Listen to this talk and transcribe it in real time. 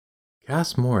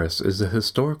Cass Morris is a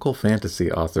historical fantasy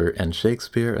author and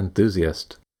Shakespeare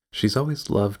enthusiast. She's always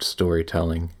loved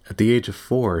storytelling. At the age of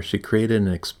 4, she created an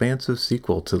expansive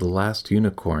sequel to The Last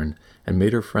Unicorn and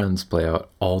made her friends play out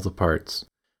all the parts.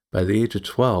 By the age of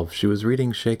 12, she was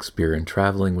reading Shakespeare and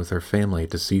traveling with her family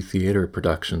to see theater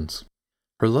productions.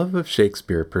 Her love of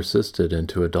Shakespeare persisted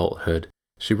into adulthood.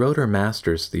 She wrote her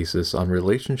master's thesis on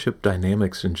relationship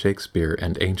dynamics in Shakespeare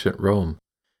and ancient Rome.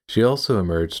 She also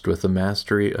emerged with a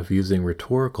mastery of using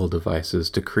rhetorical devices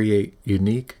to create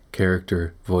unique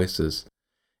character voices.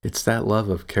 It's that love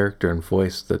of character and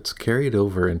voice that's carried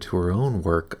over into her own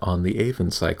work on the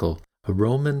Avon Cycle, a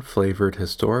Roman-flavored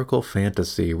historical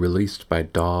fantasy released by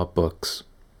Daw Books.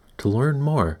 To learn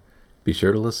more, be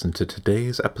sure to listen to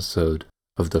today's episode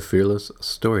of the Fearless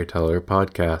Storyteller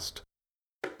podcast.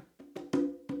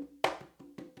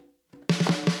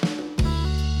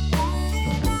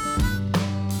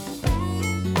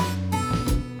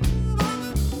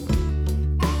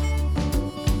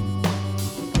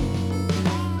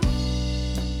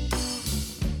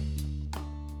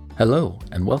 Hello,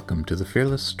 and welcome to the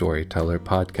Fearless Storyteller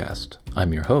podcast.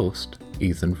 I'm your host,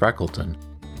 Ethan Freckleton.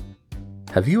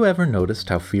 Have you ever noticed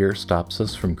how fear stops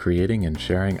us from creating and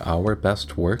sharing our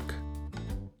best work?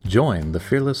 Join the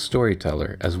Fearless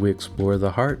Storyteller as we explore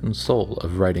the heart and soul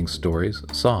of writing stories,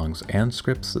 songs, and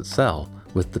scripts that sell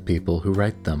with the people who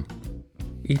write them.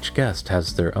 Each guest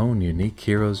has their own unique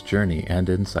hero's journey and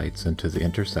insights into the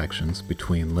intersections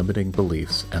between limiting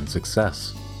beliefs and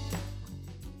success.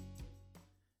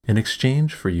 In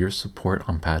exchange for your support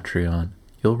on Patreon,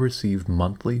 you'll receive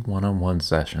monthly one-on-one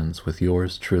sessions with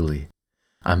yours truly.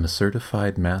 I'm a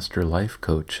certified master life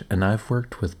coach, and I've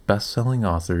worked with best-selling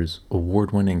authors,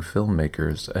 award-winning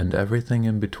filmmakers, and everything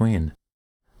in between.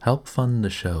 Help fund the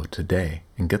show today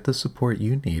and get the support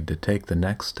you need to take the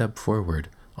next step forward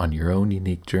on your own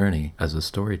unique journey as a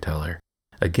storyteller.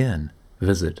 Again,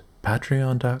 visit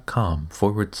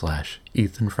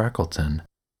patreon.com/Ethan Freckleton.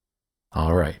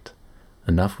 All right.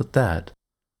 Enough with that.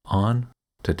 On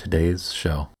to today's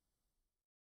show.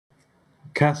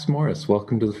 Cass Morris,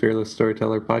 welcome to the Fearless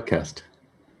Storyteller podcast.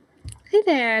 Hey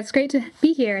there, it's great to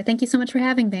be here. Thank you so much for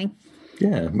having me.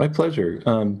 Yeah, my pleasure.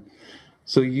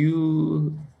 So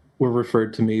you were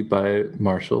referred to me by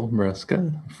Marshall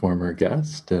Maresca, former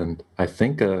guest, and I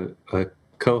think a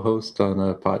co-host on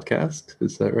a podcast.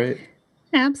 Is that right?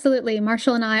 Absolutely.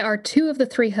 Marshall and I are two of the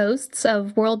three hosts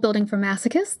of World Building for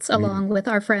Masochists, along with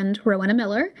our friend Rowena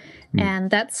Miller. And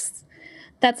that's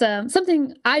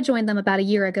something I joined them about a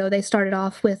year ago. They started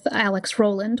off with Alex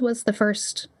Rowland was the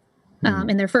first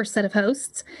in their first set of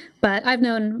hosts. But I've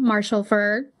known Marshall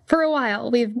for a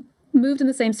while. We've moved in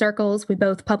the same circles. We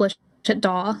both published at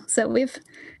Daw, so we've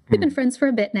been friends for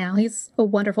a bit now. He's a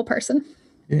wonderful person.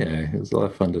 Yeah, it was a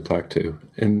lot of fun to talk to.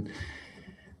 And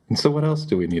so what else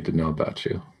do we need to know about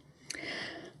you?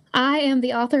 I am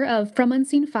the author of From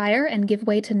Unseen Fire and Give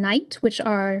Way to Night, which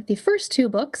are the first two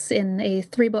books in a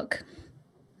 3-book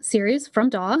series from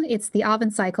Daw. It's the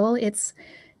Avon Cycle. It's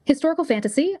historical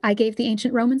fantasy. I gave the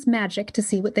ancient Romans magic to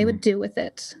see what they would do with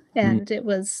it. And it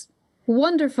was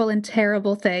wonderful and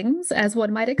terrible things, as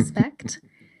one might expect.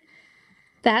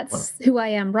 That's who I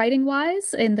am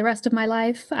writing-wise. In the rest of my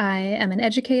life, I am an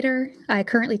educator. I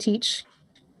currently teach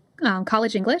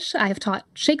college English. I have taught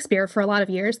Shakespeare for a lot of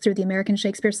years through the American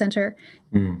Shakespeare Center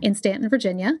in Stanton,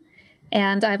 Virginia.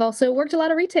 And I've also worked a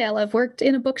lot of retail. I've worked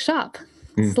in a bookshop,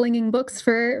 slinging books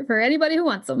for anybody who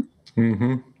wants them.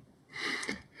 Mm-hmm.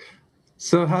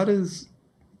 So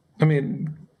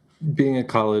being a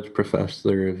college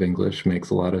professor of English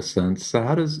makes a lot of sense. So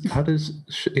how does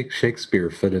Shakespeare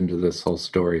fit into this whole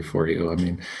story for you? I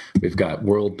mean, we've got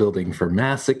world building for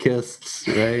masochists,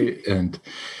 right?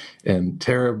 and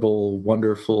terrible,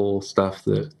 wonderful stuff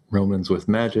that Romans with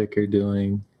magic are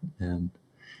doing, and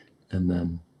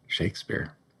then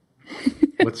Shakespeare.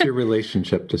 What's your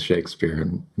relationship to Shakespeare,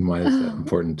 and why is that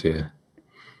important to you?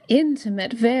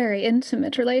 Intimate, very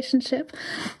intimate relationship.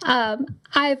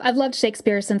 I've loved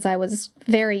Shakespeare since I was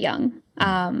very young.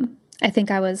 I think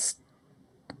I was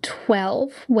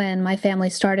 12 when my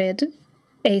family started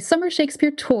a summer Shakespeare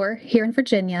tour here in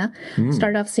Virginia.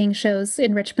 Started off seeing shows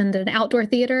in Richmond at an outdoor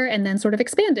theater, and then sort of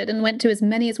expanded and went to as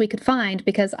many as we could find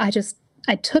because I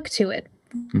took to it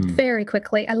very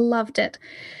quickly. I loved it.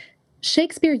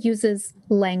 Shakespeare uses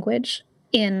language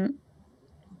in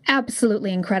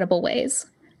absolutely incredible ways.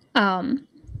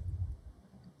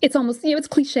 It's almost, it's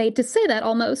cliched to say that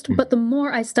almost, but the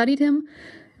more I studied him,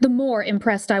 the more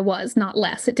impressed I was, not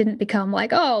less. It didn't become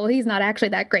like, oh, he's not actually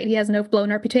that great. He has no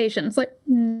blown reputation. It's like,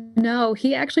 no,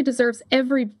 he actually deserves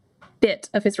every bit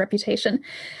of his reputation.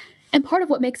 And part of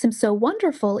what makes him so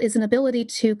wonderful is an ability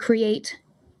to create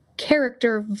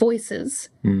character voices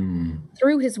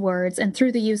through his words and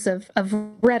through the use of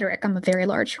rhetoric. I'm a very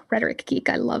large rhetoric geek.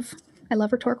 I love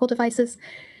rhetorical devices.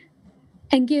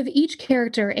 And give each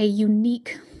character a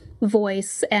unique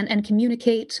voice and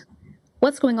communicate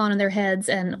what's going on in their heads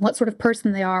and what sort of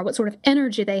person they are, what sort of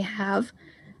energy they have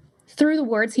through the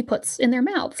words he puts in their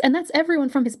mouths. And that's everyone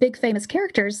from his big famous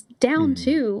characters down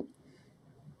to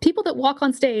people that walk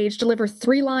on stage, deliver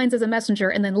 3 lines as a messenger,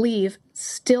 and then leave,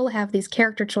 still have these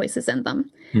character choices in them.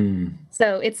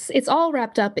 So it's all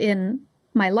wrapped up in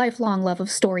my lifelong love of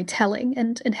storytelling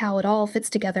and how it all fits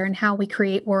together and how we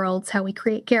create worlds, how we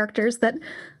create characters that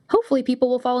hopefully people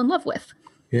will fall in love with.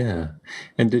 Yeah.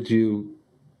 And did you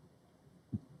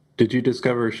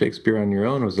discover Shakespeare on your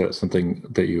own, or was that something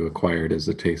that you acquired as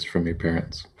a taste from your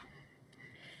parents?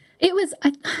 It was,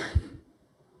 if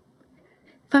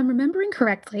I'm remembering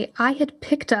correctly, I had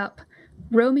picked up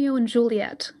Romeo and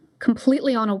Juliet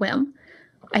completely on a whim.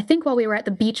 I think while we were at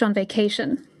the beach on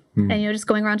vacation. And, just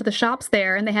going around to the shops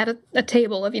there, and they had a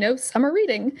table of, summer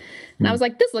reading. And I was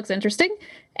like, this looks interesting.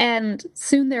 And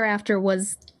soon thereafter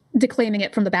was declaiming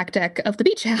it from the back deck of the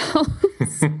beach house.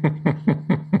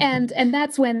 and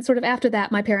that's when, sort of after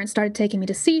that, my parents started taking me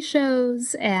to see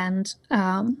shows, and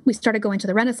we started going to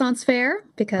the Renaissance Fair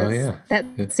because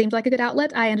that seemed like a good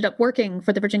outlet. I ended up working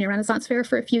for the Virginia Renaissance Fair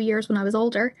for a few years when I was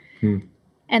older.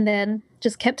 And then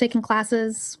just kept taking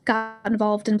classes, got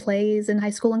involved in plays in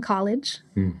high school and college.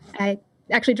 I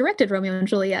actually directed Romeo and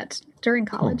Juliet during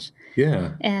college.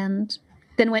 And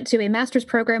then went to a master's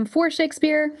program for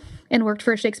Shakespeare and worked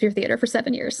for a Shakespeare theater for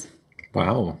 7 years.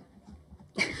 Wow.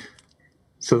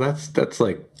 So that's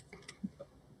like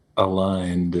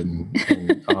aligned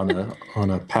and on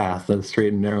a path, a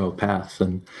straight and narrow path.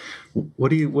 And what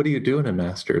do you do in a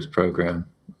master's program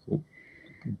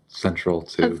central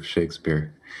to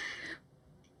Shakespeare?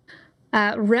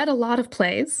 Read a lot of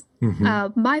plays.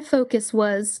 My focus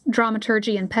was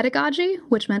dramaturgy and pedagogy,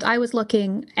 which meant I was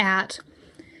looking at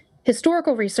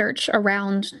historical research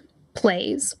around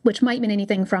plays, which might mean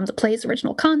anything from the play's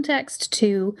original context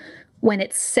to when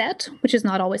it's set, which is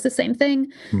not always the same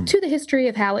thing, to the history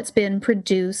of how it's been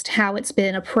produced, how it's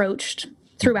been approached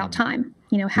throughout time.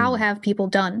 How have people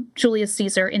done Julius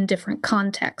Caesar in different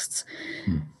contexts?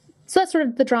 So that's sort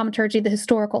of the dramaturgy, the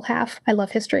historical half. I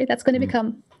love history. That's going to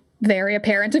become very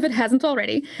apparent if it hasn't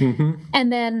already.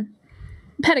 And then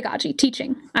pedagogy,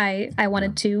 teaching. I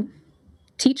wanted to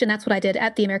teach, and that's what I did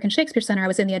at the American Shakespeare Center. I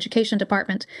was in the education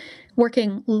department,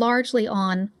 working largely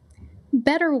on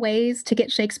better ways to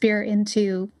get Shakespeare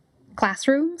into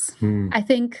classrooms. I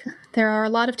think there are a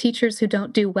lot of teachers who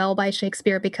don't do well by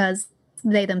Shakespeare because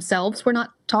they themselves were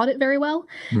not taught it very well.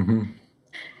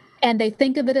 And they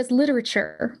think of it as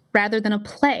literature rather than a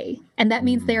play. And that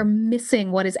means they are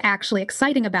missing what is actually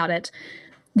exciting about it.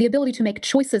 The ability to make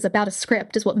choices about a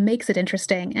script is what makes it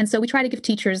interesting. And so we try to give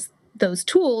teachers those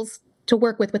tools to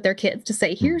work with their kids, to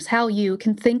say, here's how you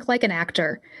can think like an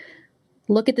actor.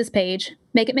 Look at this page,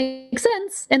 make it make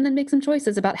sense, and then make some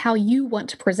choices about how you want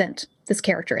to present this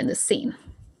character in this scene.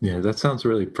 Yeah, that sounds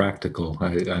really practical.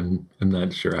 I'm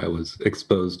not sure I was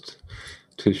exposed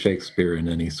to Shakespeare in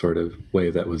any sort of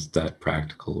way that was that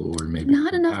practical, or maybe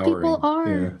not enough people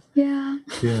are. Yeah.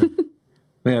 I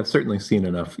mean, I've certainly seen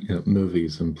enough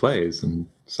movies and plays, and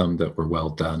some that were well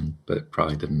done, but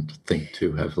probably didn't think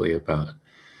too heavily about it.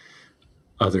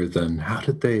 Other than how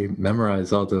did they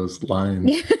memorize all those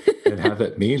lines and have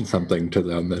it mean something to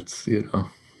them? It's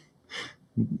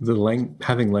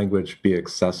having language be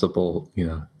accessible,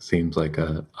 seems like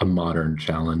a modern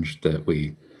challenge that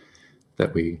we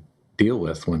deal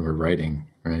with when we're writing,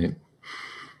 right?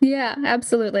 Yeah,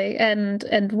 absolutely.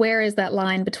 And where is that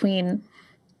line between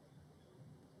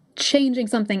changing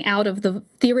something out of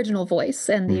the original voice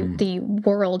and the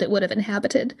world it would have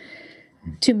inhabited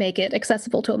to make it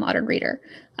accessible to a modern reader?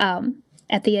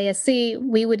 At the ASC,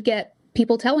 we would get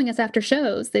people telling us after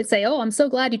shows, they'd say, "Oh, I'm so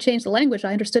glad you changed the language.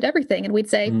 I understood everything." And we'd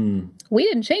say, "We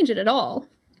didn't change it at all.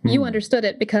 You understood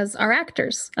it because our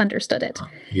actors understood it."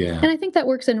 And I think that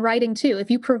works in writing too.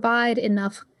 If you provide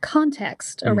enough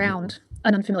context around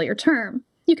an unfamiliar term,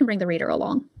 you can bring the reader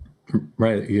along.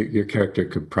 Right. Your character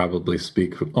could probably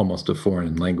speak almost a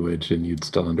foreign language, and you'd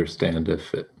still understand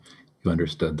if you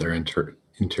understood their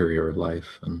interior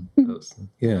life. And those.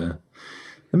 Yeah,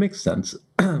 that makes sense.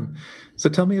 So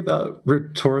tell me about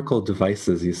rhetorical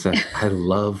devices. You said, I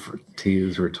love to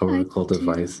use rhetorical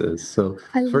devices. So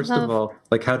first of all,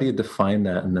 how do you define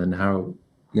that? And then how,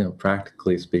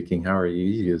 practically speaking, how are you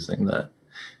using that?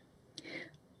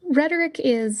 Rhetoric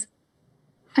is,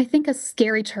 I think, a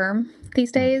scary term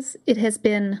these days. It has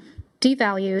been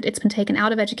devalued, it's been taken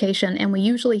out of education, and we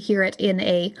usually hear it in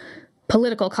a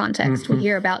political context. We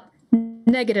hear about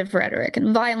negative rhetoric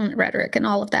and violent rhetoric and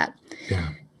all of that,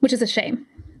 which is a shame.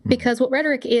 Because what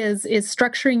rhetoric is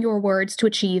structuring your words to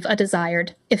achieve a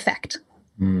desired effect.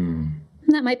 And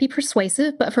that might be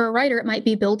persuasive, but for a writer, it might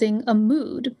be building a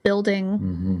mood,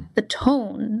 building the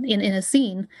tone in a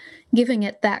scene, giving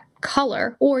it that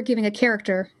color, or giving a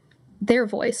character their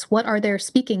voice. What are their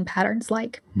speaking patterns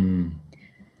like?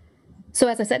 So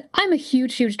as I said, I'm a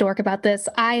huge, huge dork about this.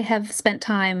 I have spent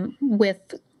time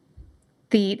with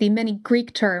the many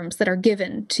Greek terms that are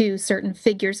given to certain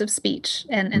figures of speech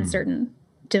and certain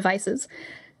devices,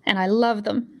 and I love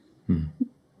them.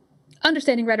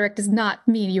 Understanding rhetoric does not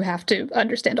mean you have to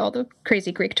understand all the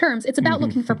crazy Greek terms. It's about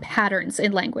looking for patterns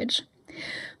in language.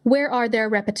 Where are there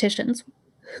repetitions?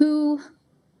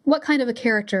 What kind of a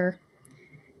character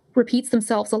repeats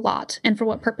themselves a lot, and for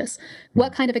what purpose?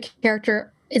 What kind of a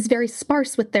character is very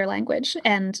sparse with their language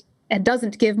and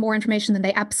doesn't give more information than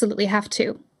they absolutely have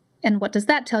to? And what does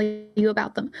that tell you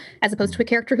about them? As opposed to a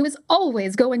character who is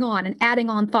always going on and adding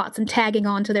on thoughts and tagging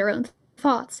on to their own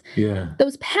thoughts. Yeah.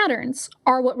 Those patterns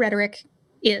are what rhetoric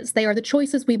is. They are the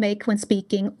choices we make when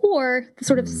speaking, or the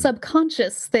sort of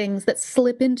subconscious things that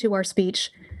slip into our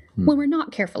speech when we're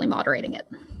not carefully moderating it.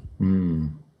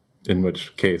 In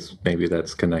which case, maybe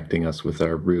that's connecting us with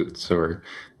our roots or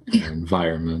our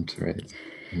environment, right?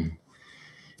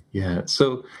 Yeah.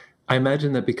 So I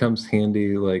imagine that becomes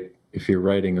handy, like if you're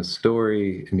writing a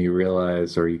story and you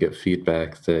realize or you get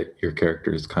feedback that your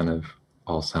characters kind of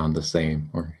all sound the same,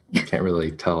 or you can't really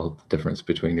tell the difference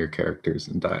between your characters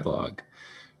and dialogue,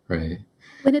 right?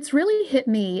 When it's really hit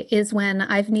me is when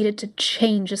I've needed to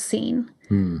change a scene.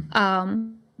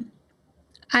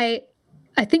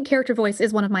 I think character voice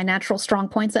is one of my natural strong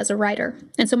points as a writer.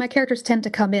 And so my characters tend to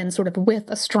come in sort of with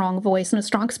a strong voice and a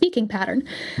strong speaking pattern.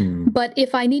 But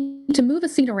if I need to move a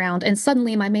scene around and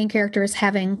suddenly my main character is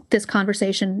having this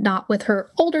conversation not with her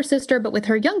older sister, but with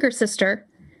her younger sister,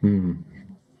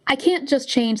 I can't just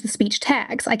change the speech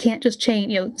tags. I can't just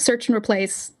change, search and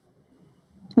replace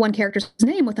one character's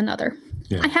name with another.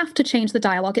 I have to change the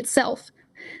dialogue itself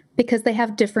because they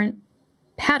have different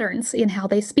patterns in how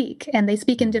they speak, and they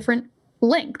speak in different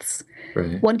lengths.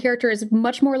 Right. One character is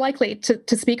much more likely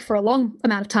to speak for a long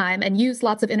amount of time and use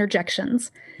lots of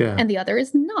interjections, and the other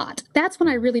is not. That's when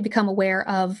I really become aware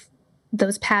of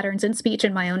those patterns in speech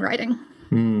in my own writing.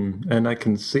 And I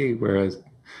can see where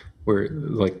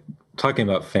like talking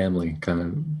about family kind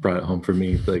of brought it home for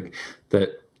me, like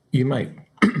that you might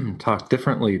talk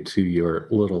differently to your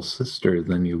little sister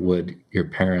than you would your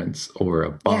parents or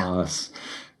a boss,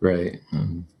 right?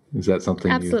 Is that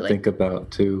something Absolutely. you think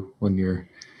about too when you're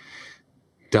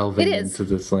delving into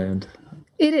this land?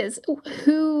 It is.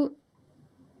 Who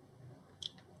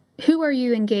are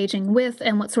you engaging with,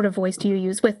 and what sort of voice do you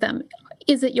use with them?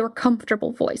 Is it your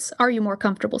comfortable voice? Are you more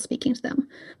comfortable speaking to them?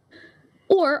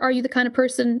 Or are you the kind of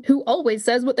person who always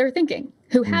says what they're thinking,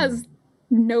 who has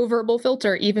no verbal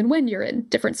filter even when you're in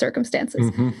different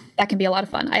circumstances? That can be a lot of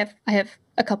fun. I have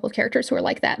a couple of characters who are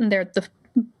like that, and they're the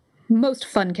most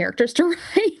fun characters to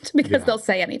write because they'll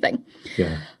say anything.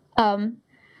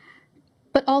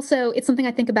 But also, it's something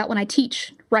I think about when I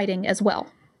teach writing as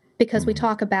well, because we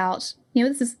talk about,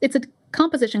 it's a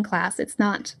composition class. It's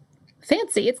not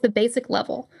fancy. It's the basic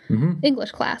level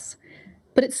English class.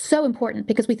 But it's so important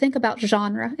because we think about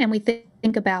genre and we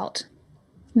think about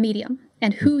medium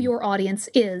and who your audience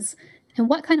is and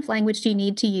what kind of language do you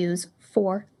need to use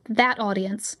for that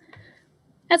audience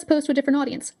as opposed to a different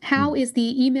audience. How is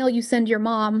the email you send your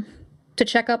mom to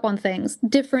check up on things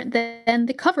different than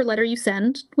the cover letter you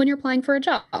send when you're applying for a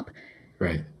job?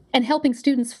 Right. And helping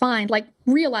students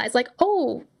realize,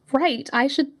 oh, right, I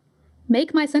should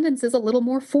make my sentences a little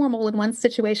more formal in one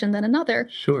situation than another.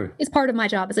 Sure. Is part of my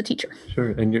job as a teacher. Sure.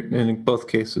 And in both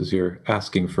cases, you're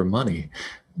asking for money,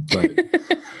 but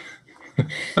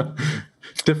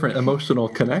different emotional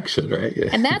connection, right?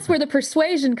 And that's where the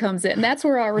persuasion comes in. That's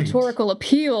where our rhetorical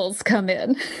appeals come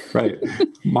in. Right.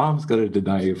 Mom's going to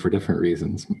deny you for different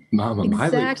reasons. Mom, I'm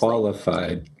highly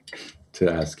qualified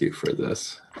to ask you for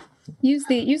this. Use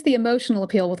the emotional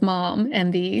appeal with mom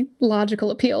and the logical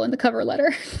appeal in the cover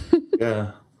letter.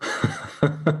 Yeah.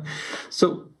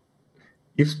 So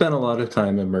you've spent a lot of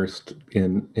time immersed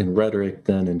in rhetoric,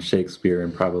 then in Shakespeare,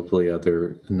 and probably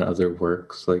other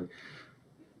works. Like,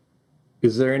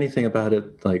 is there anything about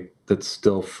it that's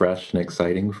still fresh and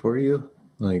exciting for you,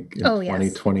 like in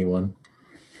 2021?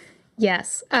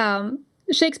 Yes.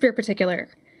 Shakespeare in particular,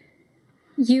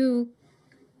 you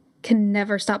can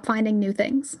never stop finding new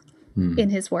things in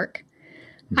his work.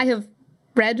 I have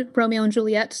read Romeo and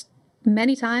Juliet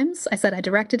many times. I said I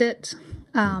directed it.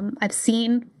 I've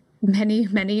seen many,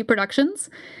 many productions.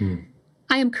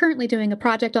 I am currently doing a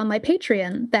project on my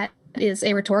Patreon that is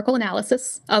a rhetorical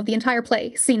analysis of the entire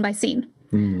play, scene by scene.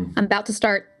 I'm about to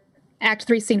start Act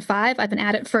 3, Scene 5. I've been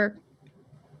at it for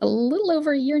a little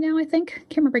over a year now, I think.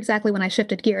 Can't remember exactly when I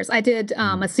shifted gears. I did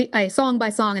a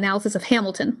song-by-song analysis of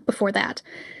Hamilton before that,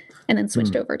 and then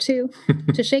switched over to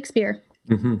Shakespeare.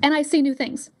 And I see new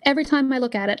things. Every time I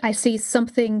look at it, I see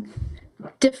something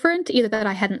different, either that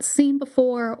I hadn't seen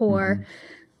before or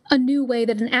a new way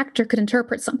that an actor could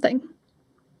interpret something.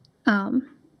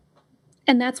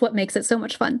 And that's what makes it so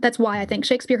much fun. That's why I think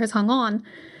Shakespeare has hung on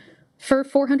for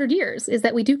 400 years, is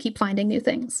that we do keep finding new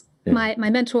things. Yeah. My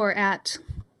mentor at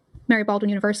Mary Baldwin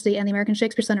University and the American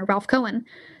Shakespeare Center, Ralph Cohen,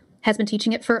 has been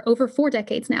teaching it for over 4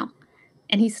 decades now.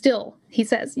 And he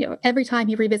says, every time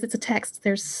he revisits a text,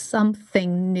 there's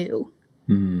something new.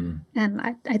 And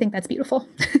I think that's beautiful.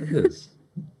 It is.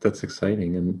 That's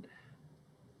exciting. And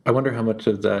I wonder how much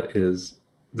of that is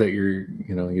that you're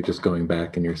just going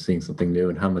back and you're seeing something new,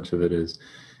 and how much of it is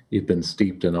you've been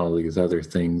steeped in all these other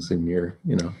things, and you're,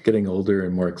 getting older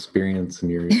and more experienced,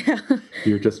 and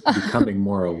you're just becoming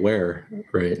more aware,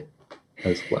 right?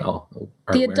 As well.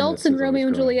 The adults in Romeo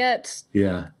and Juliet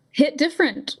hit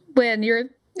different when you're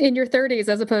in your 30s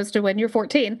as opposed to when you're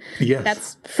 14. Yes.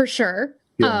 That's for sure.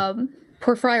 Yeah.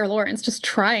 Poor Friar Lawrence just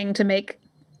trying to make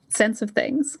sense of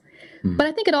things. But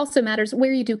I think it also matters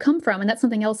where you do come from, and that's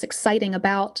something else exciting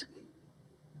about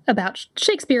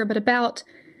Shakespeare, but about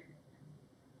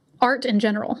art in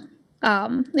general.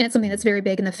 And it's something that's very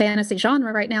big in the fantasy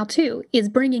genre right now, too, is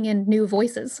bringing in new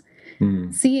voices,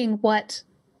 seeing what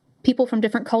people from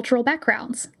different cultural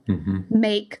backgrounds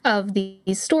make of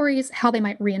these stories, how they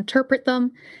might reinterpret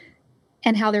them,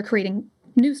 and how they're creating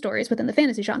new stories within the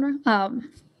fantasy genre.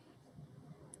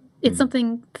 It's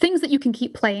things that you can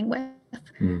keep playing with,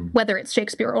 whether it's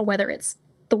Shakespeare or whether it's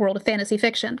the world of fantasy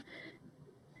fiction.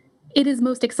 It is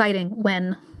most exciting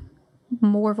when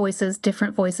more voices,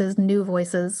 different voices, new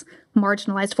voices,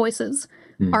 marginalized voices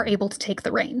are able to take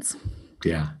the reins.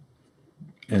 Yeah.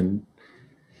 And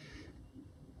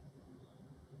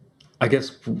I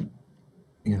guess,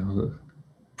 the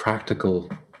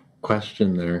practical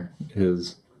question there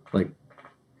is, like,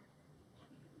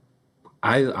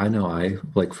 I know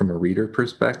like, from a reader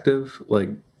perspective, like,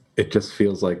 it just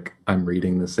feels like I'm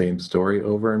reading the same story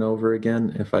over and over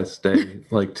again if I stay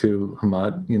like too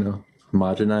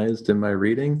homogenized in my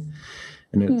reading.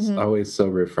 And it's always so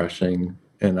refreshing.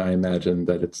 And I imagine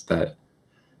that it's that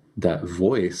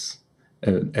voice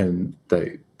and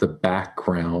the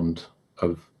background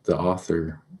of the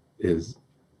author is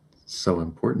so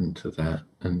important to that.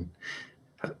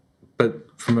 But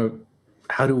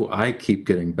how do I keep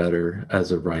getting better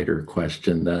as a writer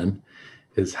question then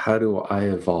is, how do I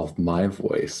evolve my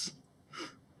voice,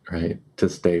 right? To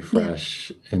stay fresh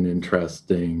and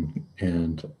interesting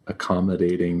and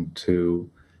accommodating to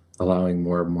allowing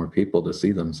more and more people to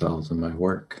see themselves in my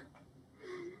work.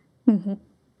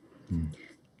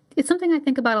 It's something I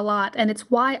think about a lot, and it's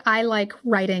why I like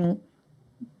writing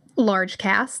large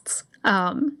casts.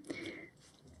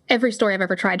 Every story I've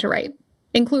ever tried to write,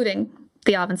 including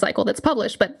the Oven Cycle that's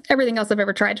published, but everything else I've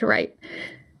ever tried to write,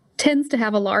 tends to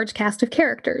have a large cast of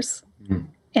characters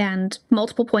and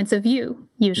multiple points of view,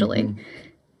 usually.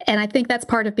 And I think that's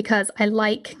part of because I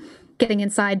like getting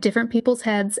inside different people's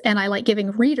heads, and I like giving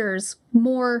readers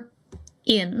more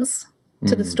ins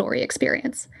to the story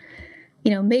experience.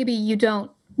 Maybe you don't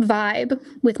vibe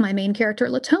with my main character,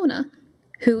 Latona,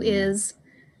 who is...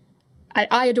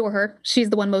 I adore her. She's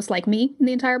the one most like me in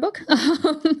the entire book.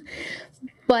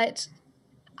 But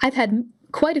I've had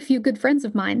quite a few good friends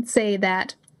of mine say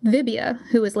that Vibia,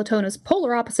 who is Latona's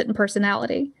polar opposite in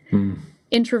personality,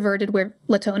 introverted where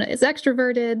Latona is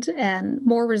extroverted, and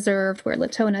more reserved where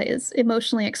Latona is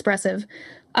emotionally expressive,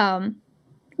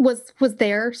 was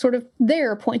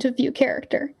their point of view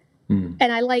character.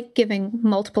 And I like giving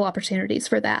multiple opportunities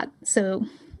for that. So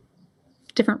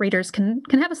different readers can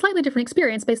have a slightly different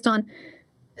experience based on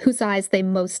whose eyes they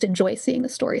most enjoy seeing the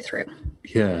story through.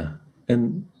 Yeah.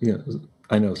 And,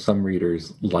 I know some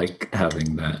readers like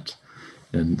having that,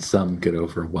 and some get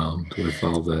overwhelmed with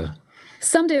all the...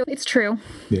 Some do. It's true.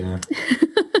 Yeah.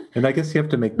 And I guess you have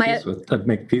to make peace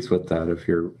with that if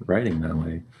you're writing that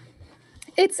way.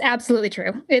 It's absolutely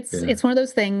true. It's one of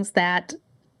those things that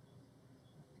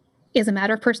is a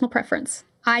matter of personal preference.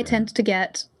 I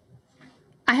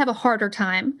have a harder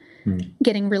time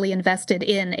getting really invested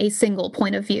in a single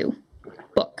point of view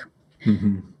book.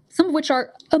 Some of which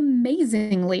are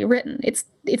amazingly written. It's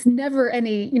never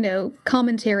any,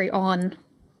 commentary on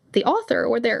the author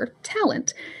or their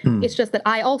talent. It's just that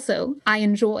I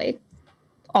enjoy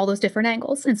all those different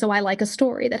angles. And so I like a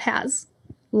story that has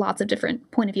lots of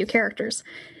different point of view characters.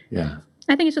 Yeah.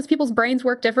 I think it's just people's brains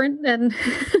work different. And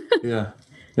Yeah.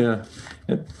 Yeah.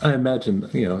 And I imagine,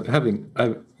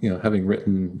 having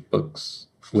written books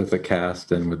with a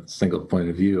cast and with single point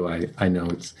of view, I know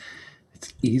it's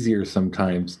easier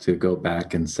sometimes to go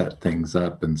back and set things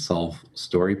up and solve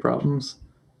story problems,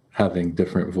 having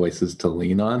different voices to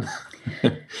lean on.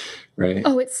 Right?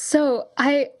 oh, it's so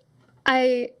I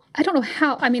don't know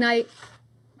how. I mean,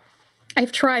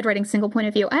 I've tried writing single point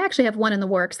of view. I actually have one in the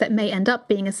works that may end up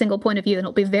being a single point of view, and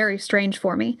it'll be very strange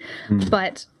for me.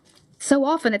 But so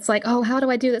often it's like, oh, how do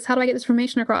I do this? How do I get this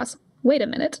information across? Wait a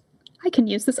minute. I can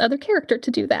use this other character to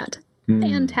do that.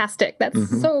 Fantastic.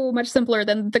 That's so much simpler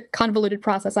than the convoluted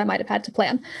process I might have had to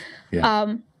plan.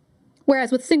 Yeah.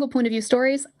 Whereas with single point of view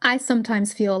stories, I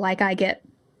sometimes feel like I get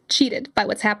cheated by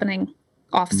what's happening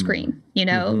off screen,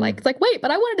 like, wait,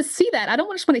 but I wanted to see that. I don't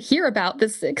just want to hear about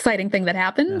this exciting thing that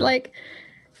happened. Yeah. Like,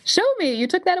 show me, you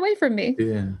took that away from me.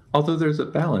 Yeah. Although there's a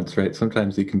balance, right?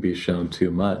 Sometimes you can be shown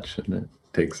too much and it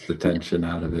takes the tension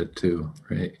out of it too,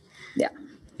 right? Yeah.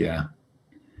 Yeah.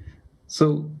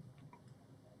 So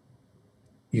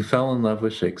you fell in love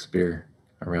with Shakespeare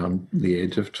around the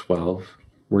age of 12.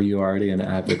 Were you already an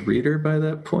avid reader by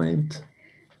that point?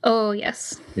 Oh,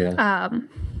 yes. Yeah.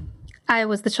 I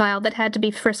was the child that had to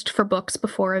be frisked for books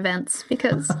before events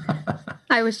because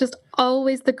I was just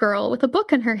always the girl with a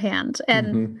book in her hand.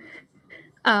 And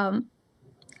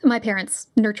my parents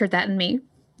nurtured that in me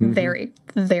very,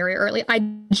 very early. I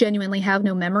genuinely have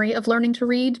no memory of learning to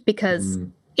read because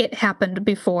it happened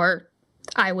before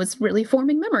I was really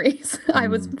forming memories. I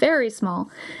was very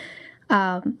small.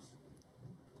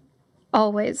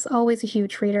 Always a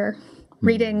huge reader.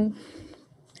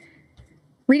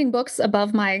 Reading books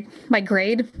above my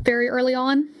grade very early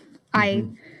on.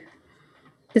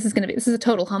 This is a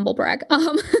total humble brag.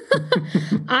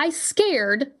 I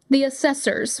scared the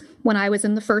assessors when I was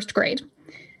in the first grade.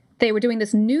 They were doing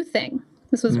this new thing.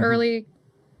 This was early,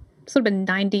 sort of in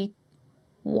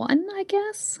 91, I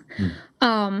guess.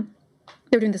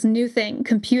 They were doing this new thing,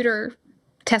 computer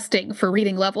testing for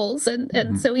reading levels.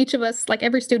 And so each of us, like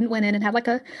every student went in and had like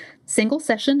a single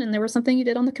session and there was something you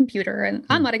did on the computer. And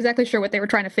I'm not exactly sure what they were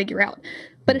trying to figure out,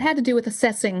 but it had to do with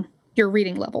assessing your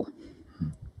reading level.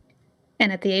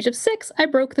 And at the age of 6, I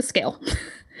broke the scale.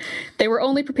 They were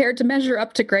only prepared to measure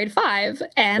up to grade 5.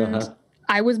 And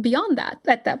I was beyond that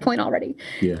at that point already.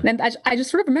 Yeah. And I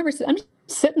just sort of remember I'm just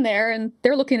sitting there and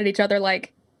they're looking at each other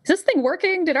like, is this thing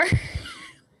working? Did our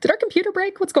computer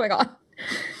break? What's going on?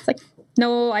 It's like,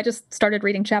 no, I just started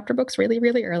reading chapter books really,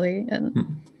 really early.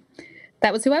 And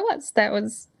that was who I was.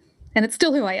 And it's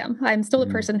still who I am. I'm still a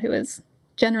person who is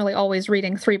generally always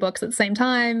reading 3 books at the same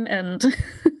time. And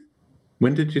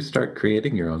when did you start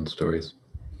creating your own stories?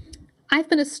 I've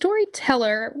been a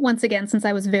storyteller, once again, since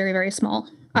I was very, very small.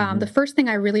 The first thing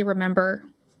I really remember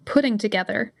putting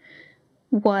together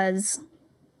was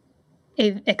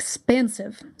an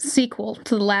expansive sequel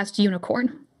to The Last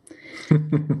Unicorn,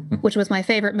 which was my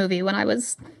favorite movie when I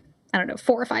was, 4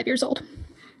 or 5 years old.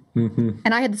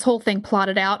 And I had this whole thing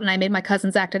plotted out, and I made my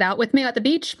cousins act it out with me at the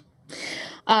beach.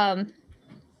 I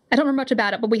don't remember much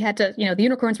about it, but we had to, the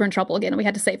unicorns were in trouble again, and we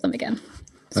had to save them again.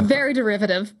 It's very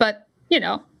derivative, but,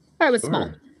 I was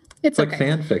small. It's like okay.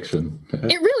 Fan fiction.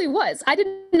 It really was. I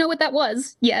didn't know what that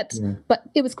was yet, but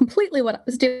it was completely what I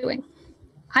was doing.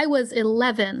 I was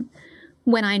 11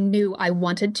 when I knew I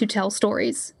wanted to tell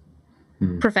stories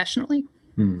professionally.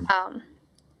 And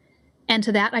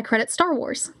to that, I credit Star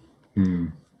Wars.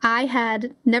 I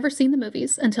had never seen the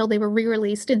movies until they were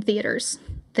re-released in theaters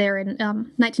there in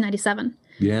 1997.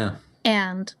 Yeah.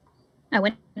 And I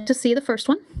went to see the first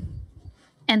one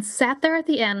and sat there at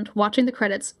the end watching the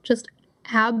credits, just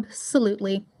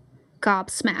absolutely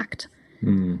gobsmacked.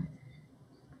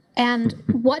 And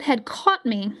what had caught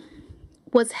me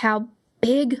was how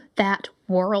big that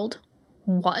world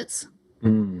was.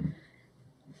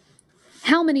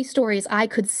 How many stories I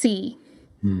could see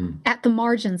at the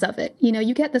margins of it.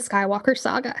 You get the Skywalker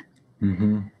saga,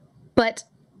 but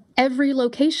every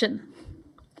location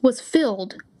was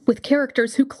filled with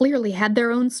characters who clearly had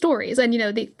their own stories. And,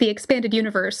 the expanded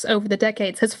universe over the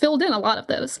decades has filled in a lot of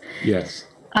those. Yes.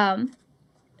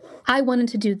 I wanted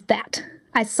to do that.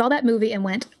 I saw that movie and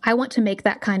went, I want to make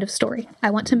that kind of story. I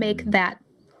want to make that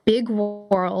big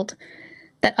world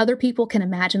that other people can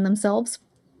imagine themselves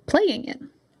playing in.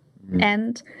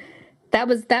 And that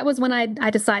was when I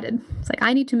decided, it's like,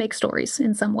 I need to make stories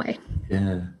in some way.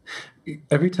 Yeah.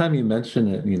 Every time you mention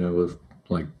it, with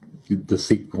like, the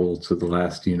sequel to The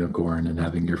Last Unicorn and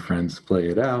having your friends play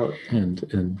it out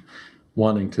and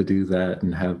wanting to do that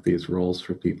and have these roles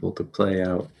for people to play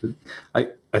out.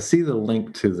 I see the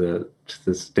link to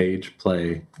the stage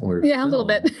play or Yeah, film. a little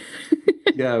bit.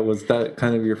 Yeah, was that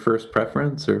kind of your first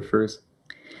preference or first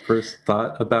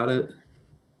thought about it?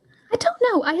 I don't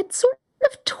know. I had sort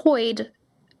of toyed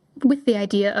with the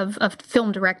idea of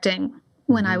film directing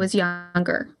when I was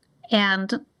younger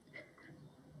and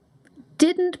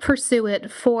didn't pursue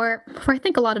it for I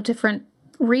think a lot of different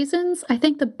reasons. I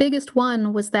think the biggest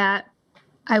one was that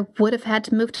I would have had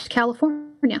to move to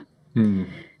California.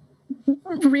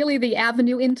 Really the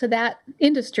avenue into that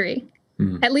industry,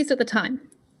 at least at the time.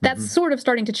 That's sort of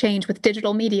starting to change with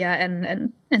digital media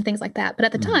and things like that. But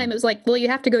at the time, it was like, well, you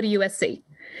have to go to USC.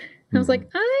 And I was like,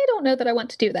 I don't know that I want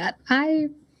to do that. I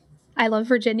love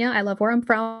Virginia. I love where I'm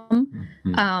from.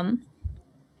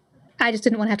 I just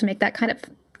didn't want to have to make that kind of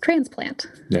transplant.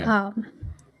 Yeah.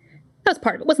 That was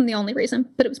part of it. It wasn't the only reason,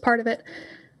 but it was part of it.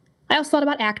 I also thought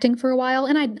about acting for a while,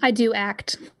 and I do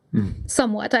act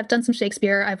somewhat. I've done some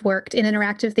Shakespeare. I've worked in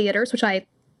interactive theaters, which I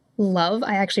love.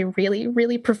 I actually really,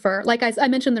 really prefer. Like I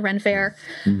mentioned the Ren Fair.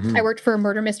 I worked for a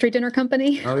murder mystery dinner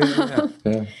company. Oh,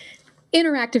 yeah.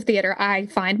 Interactive theater I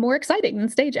find more exciting than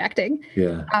stage acting.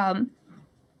 Yeah.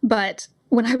 But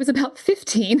when I was about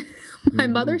 15, my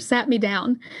mother sat me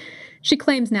down. She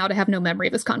claims now to have no memory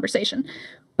of this conversation.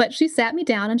 But she sat me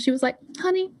down and she was like,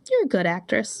 honey, you're a good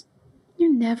actress.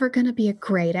 You're never going to be a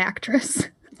great actress.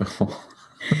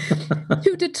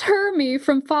 To deter me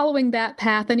from following that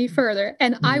path any further.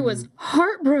 And I was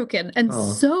heartbroken and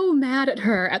so mad at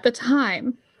her at the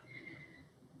time.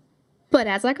 But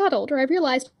as I got older, I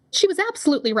realized she was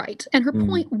absolutely right. And her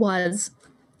point was,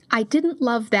 I didn't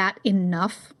love that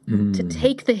enough to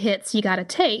take the hits you got to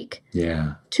take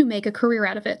to make a career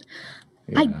out of it.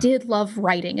 I did love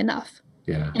writing enough.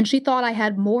 Yeah. And she thought I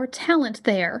had more talent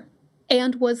there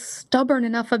and was stubborn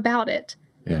enough about it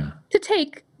to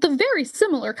take the very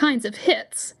similar kinds of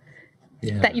hits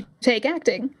that you take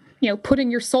acting,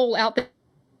 putting your soul out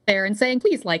there and saying,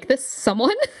 please like this,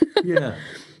 someone. Yeah.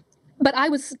 But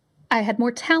I had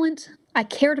more talent. I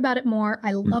cared about it more.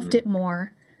 I loved it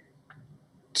more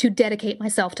to dedicate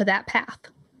myself to that path.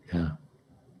 Yeah.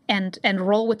 And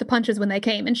roll with the punches when they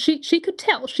came. And she could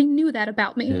tell. She knew that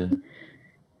about me. Yeah.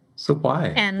 So why?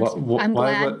 And I'm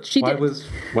glad she did.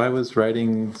 Why was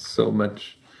writing so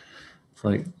much,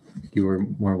 like, you were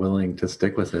more willing to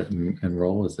stick with it and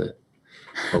roll with it?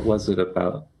 What was it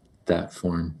about that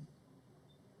form?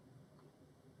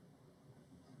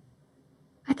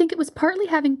 I think it was partly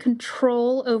having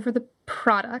control over the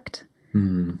product.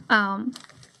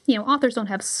 Authors don't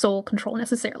have sole control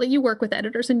necessarily. You work with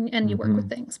editors and you work with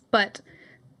things. But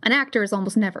an actor is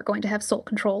almost never going to have sole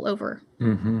control over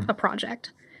a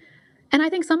project. And I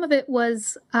think some of it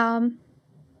was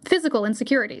physical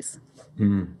insecurities.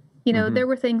 There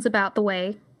were things about the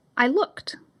way I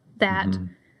looked that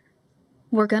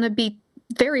were going to be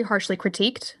very harshly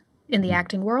critiqued in the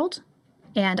acting world.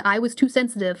 And I was too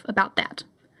sensitive about that.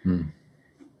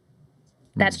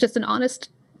 That's just an honest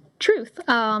truth.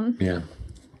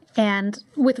 And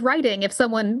with writing, if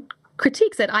someone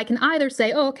critiques it, I can either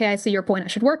say, oh, okay, I see your point, I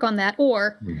should work on that.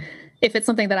 Or if it's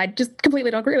something that I just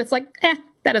completely don't agree with, it's like,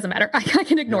 that doesn't matter. I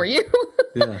can ignore you.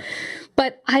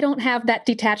 But I don't have that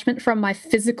detachment from my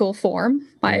physical form,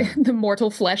 the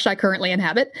mortal flesh I currently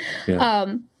inhabit.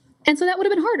 And so that would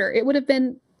have been harder. It would have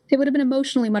been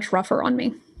emotionally much rougher on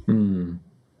me. And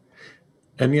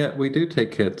yet we do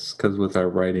take hits because with our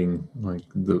writing, like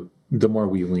the more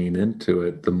we lean into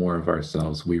it, the more of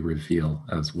ourselves we reveal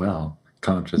as well,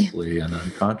 consciously and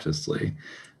unconsciously.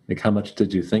 Like, how much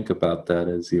did you think about that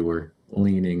as you were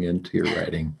leaning into your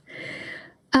writing?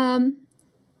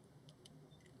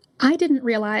 I didn't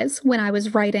realize when I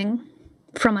was writing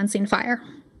From Unseen Fire,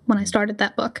 when I started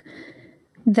that book,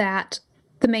 that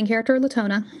the main character,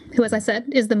 Latona, who, as I said,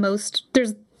 is the most,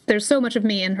 there's so much of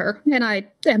me in her, and I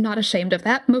am not ashamed of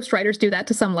that. Most writers do that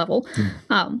to some level.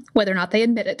 Whether or not they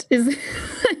admit it is,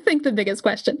 I think, the biggest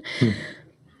question.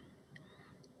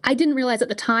 I didn't realize at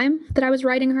the time that I was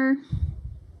writing her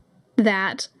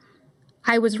that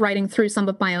I was writing through some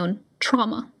of my own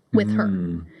trauma with her.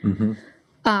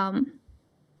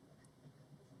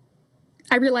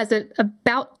 I realized it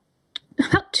about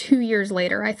 2 years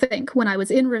later, I think, when I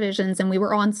was in revisions and we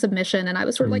were on submission and I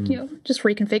was sort of like, just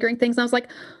reconfiguring things. And I was like,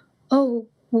 oh,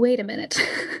 wait a minute.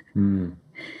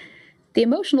 The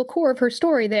emotional core of her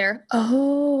story there.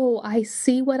 Oh, I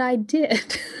see what I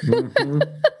did.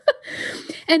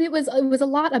 And it was a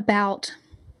lot about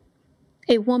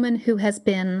a woman who has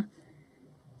been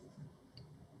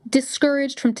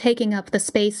discouraged from taking up the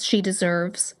space she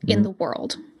deserves in the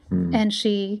world. And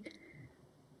she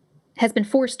has been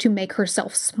forced to make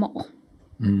herself small.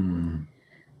 And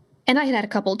I had a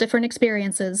couple different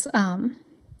experiences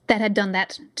that had done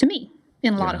that to me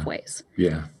in a lot of ways.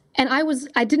 Yeah. And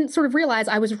I didn't sort of realize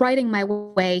I was writing my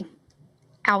way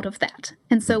out of that.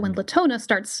 And so when Latona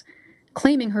starts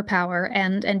claiming her power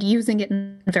and using it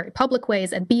in very public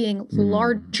ways and being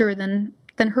larger than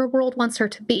her world wants her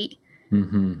to be,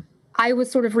 I was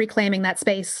sort of reclaiming that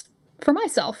space for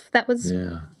myself. That was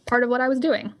part of what I was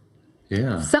doing.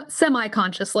 Yeah.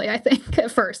 Semi-consciously, I think,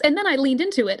 at first. And then I leaned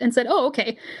into it and said, oh,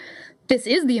 okay, this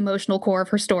is the emotional core of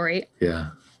her story. Yeah.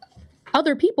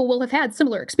 Other people will have had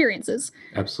similar experiences.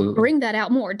 Absolutely. Bring that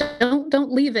out more.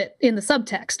 Don't leave it in the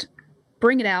subtext.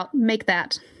 Bring it out. Make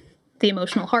that the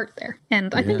emotional heart there.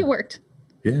 And I think it worked.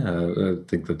 Yeah, I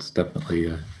think that's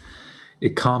definitely a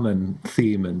common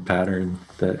theme and pattern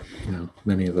that, you know,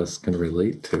 many of us can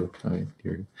relate to. I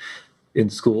mean, in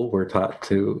school, we're taught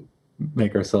to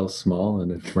make ourselves small,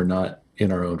 and if we're not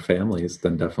in our own families,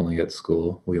 then definitely at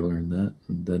school we learn that,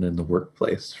 and then in the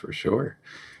workplace for sure.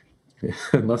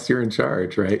 Unless you're in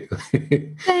charge, right?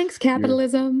 Thanks,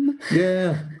 capitalism.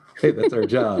 Yeah. Hey, that's our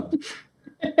job.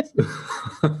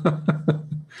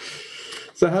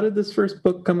 So how did this first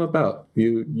book come about?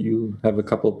 You have a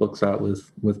couple of books out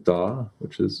with Daw,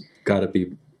 which has got to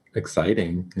be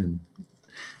exciting.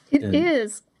 It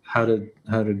is. How did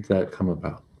that come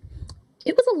about?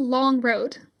 It was a long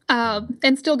road,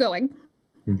 and still going,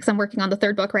 because I'm working on the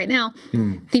third book right now.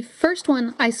 The first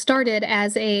one I started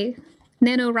as a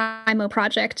NaNoWriMo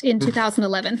project in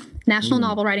 2011, National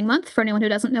Novel Writing Month, for anyone who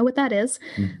doesn't know what that is.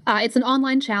 It's an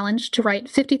online challenge to write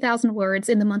 50,000 words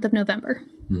in the month of November.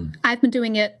 I've been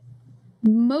doing it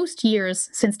most years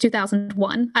since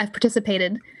 2001. I've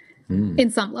participated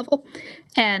in some level.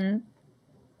 And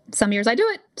some years I do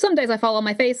it. Some days I fall on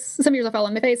my face. Some years I fall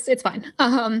on my face. It's fine.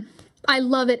 I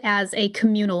love it as a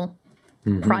communal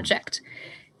project.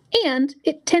 And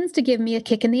it tends to give me a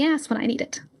kick in the ass when I need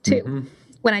it, too.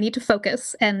 When I need to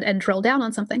focus and drill down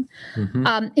on something.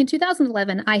 In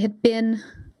 2011, I had been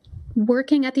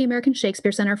working at the American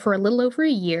Shakespeare Center for a little over a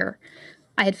year.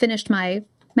 I had finished my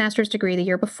master's degree the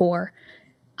year before.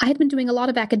 I had been doing a lot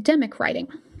of academic writing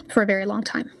for a very long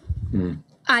time.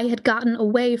 I had gotten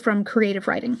away from creative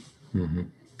writing.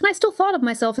 And I still thought of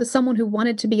myself as someone who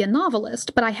wanted to be a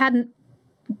novelist, but I hadn't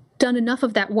done enough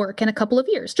of that work in a couple of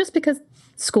years, just because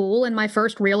school and my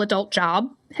first real adult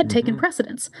job had taken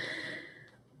precedence.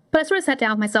 But I sort of sat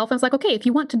down with myself and I was like, okay, if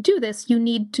you want to do this, you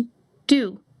need to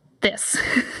do this.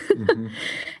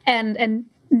 And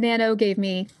Nano gave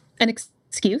me an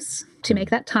excuse to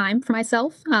make that time for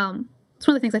myself. It's one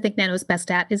of the things I think Nano is best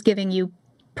at, is giving you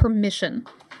permission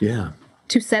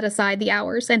to set aside the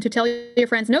hours and to tell your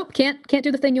friends, nope, can't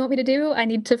do the thing you want me to do. I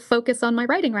need to focus on my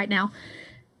writing right now.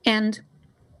 And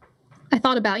I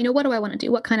thought about, what do I want to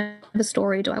do? What kind of a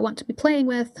story do I want to be playing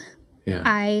with?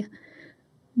 I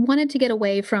wanted to get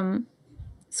away from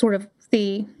sort of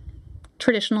the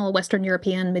traditional Western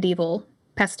European medieval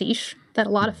pastiche that a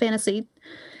lot of fantasy,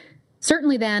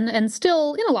 certainly then and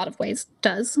still in a lot of ways,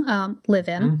 does live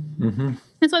in.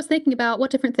 And so I was thinking about what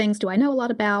different things do I know a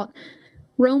lot about.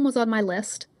 Rome was on my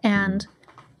list, and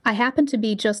I happened to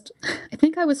be I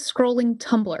think I was scrolling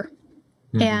Tumblr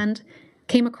and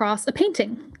came across a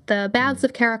painting, The Baths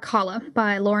of Caracalla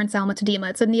by Lawrence Alma Tadema.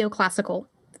 It's a neoclassical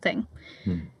thing.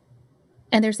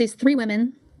 And there's these three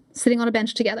women sitting on a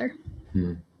bench together.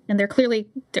 And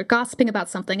they're gossiping about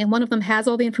something. And one of them has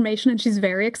all the information and she's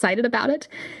very excited about it.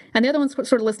 And the other one's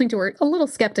sort of listening to her a little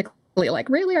skeptically, like,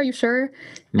 really, are you sure?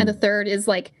 And the third is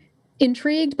like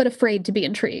intrigued, but afraid to be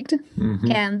intrigued.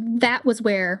 And that was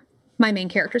where my main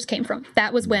characters came from.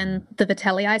 That was when the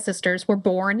Vitelii sisters were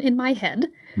born in my head.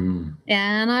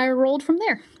 And I rolled from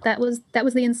there. That was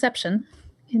the inception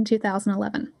in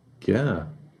 2011. Yeah.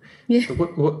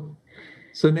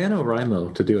 So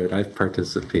NaNoWriMo, to do it, I've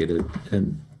participated,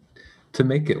 and to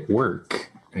make it work,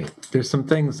 right, there's some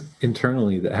things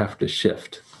internally that have to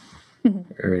shift,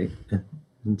 right?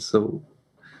 And so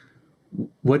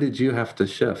what did you have to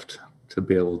shift to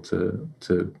be able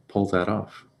to pull that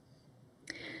off?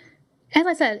 As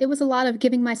I said, it was a lot of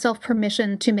giving myself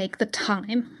permission to make the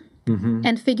time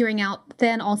and figuring out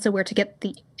then also where to get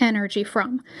the energy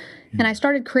from. And I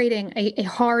started creating a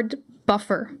hard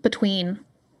buffer between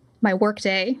my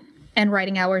workday and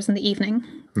writing hours in the evening.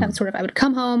 I would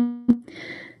come home,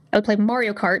 I would play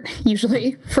Mario Kart,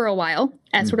 usually, for a while,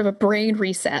 as sort of a brain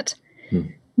reset,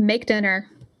 make dinner,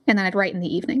 and then I'd write in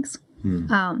the evenings.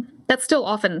 That's still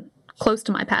often close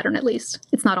to my pattern, at least.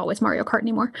 It's not always Mario Kart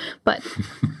anymore. But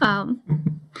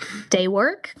day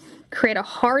work, create a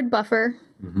hard buffer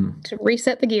to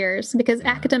reset the gears, because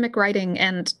academic writing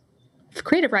and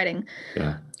creative writing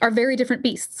are very different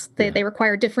beasts. They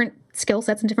require different skill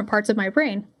sets in different parts of my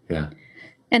brain. Yeah.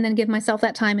 And then give myself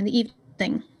that time in the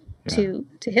evening to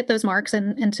hit those marks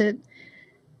and to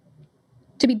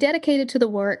be dedicated to the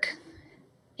work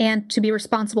and to be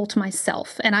responsible to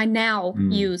myself. And I now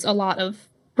use a lot of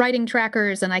writing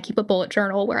trackers, and I keep a bullet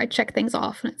journal where I check things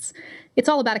off. And it's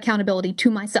all about accountability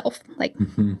to myself. Like,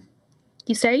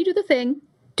 you say you do the thing,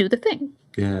 do the thing.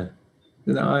 Yeah.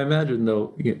 Now, I imagine,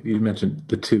 though, you mentioned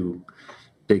the two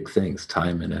big things,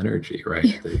 time and energy, right?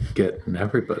 Yeah. They get in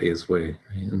everybody's way.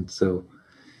 Right? And so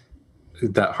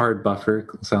that hard buffer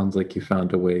sounds like you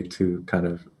found a way to kind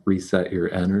of reset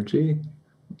your energy.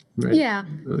 Right? Yeah,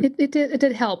 it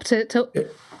did help to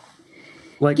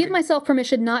give myself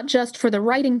permission, not just for the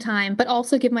writing time, but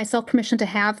also give myself permission to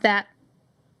have that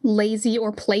lazy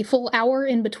or playful hour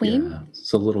in between. Yeah,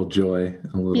 it's a little joy,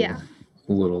 a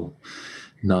little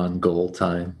non-goal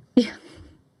time. Yeah.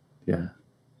 Yeah.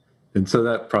 And so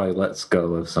that probably lets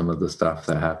go of some of the stuff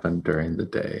that happened during the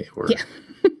day. Or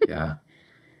yeah.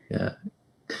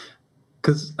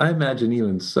 Because I imagine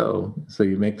even so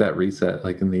you make that reset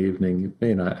like in the evening, you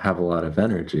may not have a lot of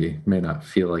energy, may not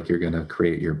feel like you're going to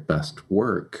create your best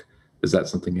work. Is that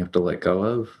something you have to let go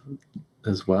of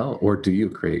as well? Or do you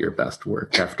create your best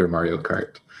work after Mario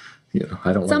Kart?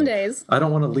 Some days. I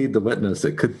don't want to lead the witness.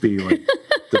 It could be like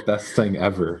the best thing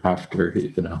ever after,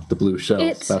 the Blue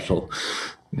Shell special.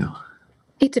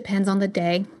 It depends on the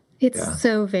day. It's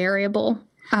so variable.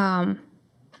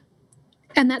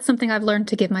 And that's something I've learned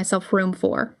to give myself room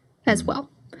for as well.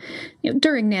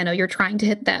 During Nano, you're trying to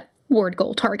hit that word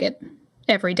goal target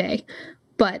every day.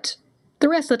 But the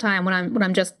rest of the time, when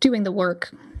I'm just doing the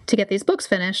work to get these books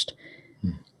finished,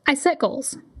 I set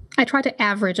goals. I try to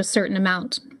average a certain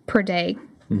amount per day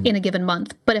in a given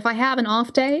month. But if I have an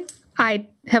off day, I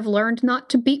have learned not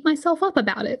to beat myself up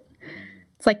about it.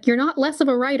 It's like, you're not less of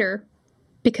a writer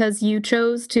because you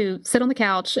chose to sit on the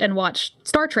couch and watch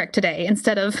Star Trek today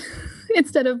instead of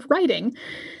writing,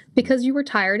 because you were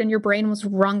tired and your brain was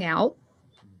wrung out.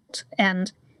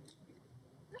 And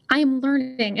I am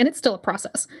learning, and it's still a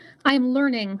process, I am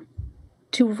learning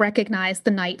to recognize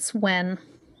the nights when,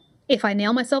 if I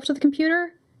nail myself to the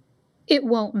computer, it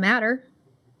won't matter,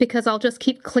 because I'll just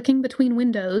keep clicking between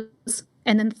windows,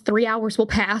 and then 3 hours will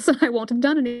pass and I won't have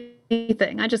done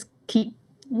anything. I just keep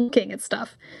looking at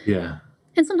stuff. Yeah.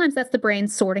 And sometimes that's the brain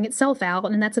sorting itself out,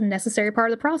 and that's a necessary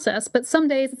part of the process. But some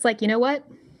days it's like, you know what?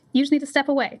 You just need to step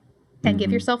away and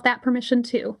give yourself that permission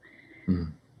too.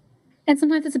 And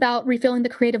sometimes it's about refilling the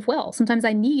creative well. Sometimes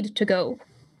I need to go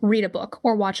read a book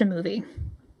or watch a movie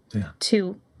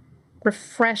to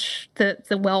refresh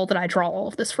the well that I draw all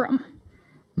of this from.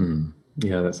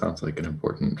 Yeah, that sounds like an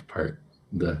important part.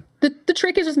 The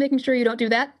trick is just making sure you don't do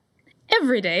that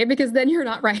every day, because then you're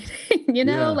not writing,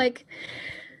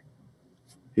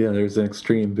 Yeah, there's an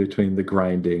extreme between the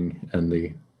grinding and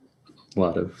the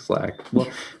lot of slack. Well,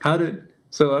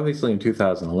 so obviously in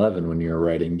 2011, when you were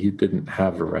writing, you didn't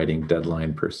have a writing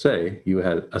deadline per se. You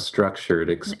had a structured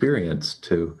experience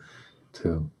to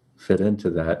fit into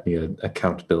that. You had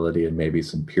accountability and maybe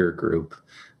some peer group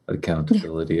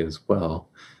accountability as well.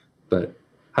 But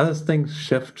how do things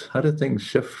shift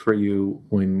for you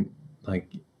when,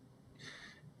 like,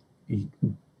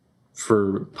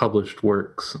 for published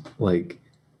works, like,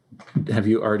 have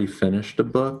you already finished a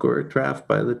book or a draft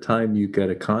by the time you get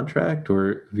a contract?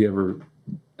 Or have you ever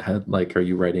had, like, are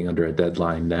you writing under a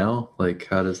deadline now? Like,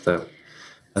 how does that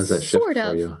shift sort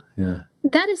of for you? Yeah.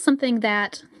 That is something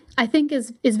that I think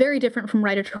is very different from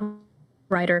writer to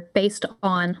writer, based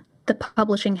on the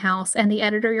publishing house and the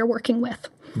editor you're working with.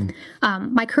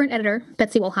 My current editor,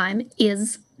 Betsy Wilhelm,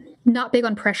 is not big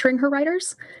on pressuring her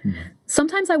writers.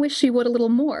 Sometimes I wish she would a little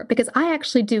more, because I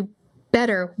actually do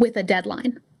better with a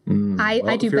deadline.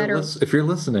 I do better. If you're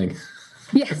listening.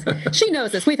 Yes, she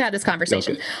knows this. We've had this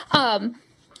conversation. Okay.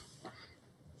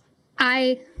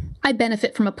 I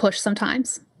benefit from a push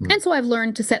sometimes. And so I've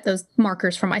learned to set those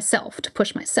markers for myself, to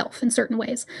push myself in certain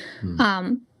ways.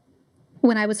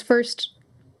 When I was first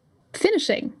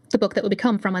finishing the book that would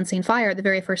become From Unseen Fire the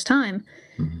very first time,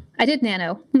 I did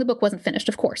Nano. And the book wasn't finished,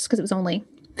 of course, because it was only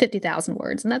 50,000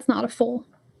 words, and that's not a full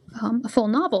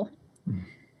novel. And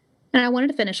I wanted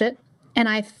to finish it, and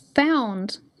I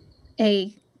found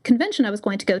a convention I was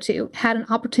going to go to had an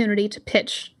opportunity to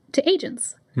pitch to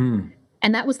agents.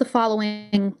 And that was the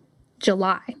following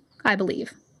July, I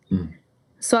believe.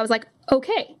 So I was like,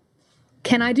 okay,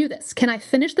 can I do this? Can I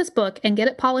finish this book and get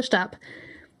it polished up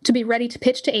to be ready to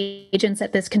pitch to agents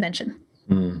at this convention?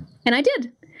 And I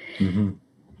did.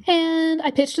 And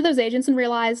I pitched to those agents and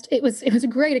realized it was a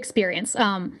great experience.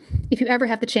 If you ever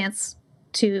have the chance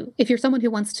if you're someone who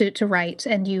wants to write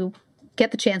and you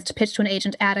get the chance to pitch to an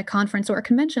agent at a conference or a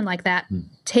convention like that,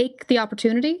 take the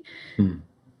opportunity.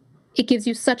 It gives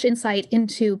you such insight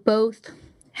into both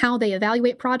how they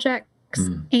evaluate projects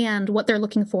and what they're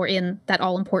looking for in that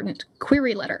all-important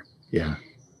query letter. Yeah.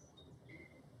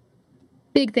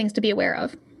 Big things to be aware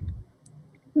of.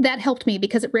 That helped me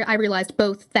because I realized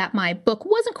both that my book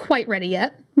wasn't quite ready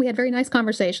yet. We had very nice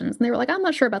conversations, and they were like, I'm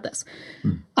not sure about this.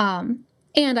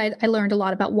 And I learned a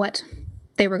lot about what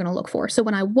they were going to look for. So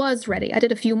when I was ready, I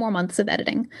did a few more months of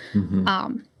editing.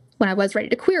 When I was ready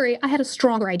to query, I had a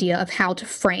stronger idea of how to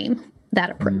frame that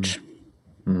approach.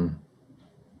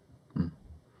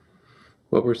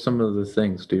 What were some of the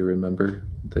things, do you remember,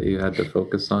 that you had to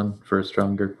focus on for a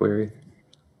stronger query?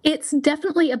 It's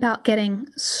definitely about getting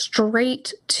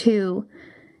straight to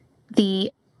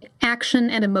the action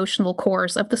and emotional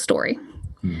cores of the story,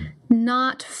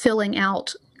 not filling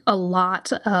out a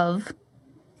lot of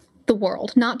the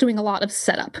world, not doing a lot of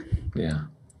setup. Yeah.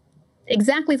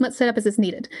 Exactly as much setup as is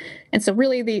needed. And so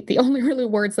really the only really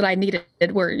words that I needed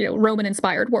were,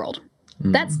 Roman-inspired world.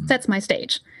 That's my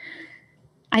stage.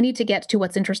 I need to get to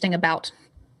what's interesting about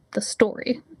the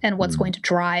story and what's going to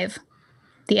drive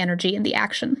the energy and the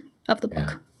action of the book.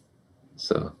 Yeah.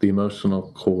 So the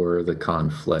emotional core, the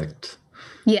conflict.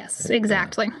 Yes,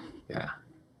 exactly. Yeah.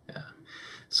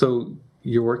 So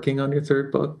you're working on your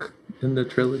third book in the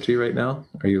trilogy right now?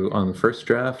 Are you on the first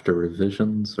draft or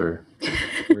revisions, or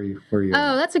where are you?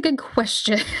 Oh, that's a good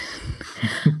question.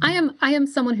 I am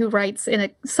someone who writes in a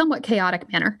somewhat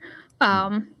chaotic manner.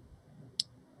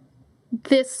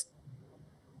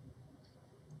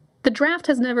 The draft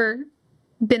has never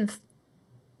been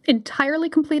entirely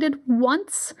completed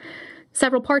once.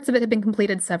 Several parts of it have been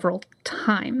completed several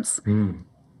times.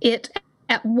 It,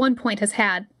 at one point, has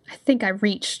had, I think I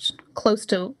reached close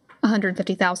to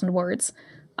 150,000 words,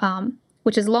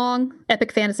 which is long.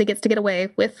 Epic fantasy gets to get away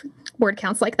with word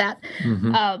counts like that,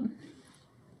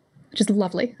 which is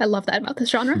lovely. I love that about this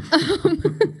genre.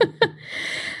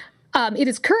 It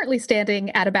is currently standing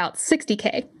at about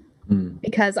 60K.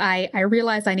 Because I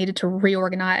realized I needed to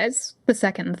reorganize the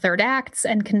second and third acts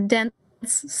and condense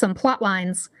some plot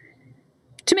lines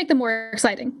to make them more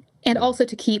exciting, and also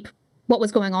to keep what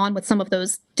was going on with some of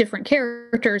those different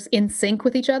characters in sync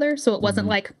with each other. So it wasn't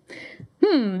like,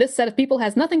 this set of people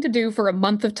has nothing to do for a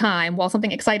month of time while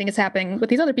something exciting is happening with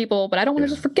these other people, but I don't want to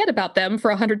just forget about them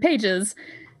for 100 pages.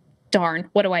 Darn,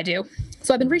 what do I do?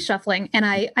 So I've been reshuffling, and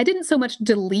I didn't so much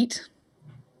delete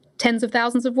tens of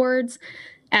thousands of words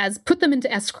as put them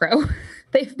into escrow.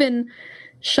 They've been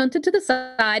shunted to the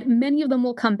side. Many of them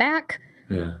will come back.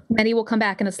 Yeah. Many will come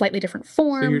back in a slightly different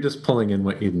form. So you're just pulling in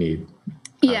what you need.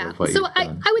 Yeah. So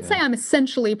I would say I'm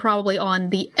essentially probably on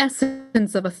the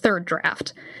essence of a third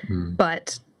draft,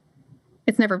 but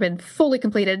it's never been fully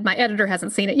completed. My editor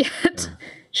hasn't seen it yet. Yeah.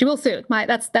 She will soon.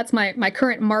 That's my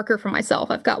current marker for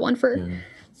myself. I've got one for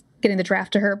getting the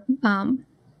draft to her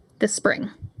this spring.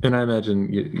 And I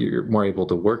imagine you're more able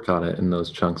to work on it in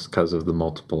those chunks because of the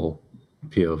multiple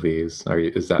POVs.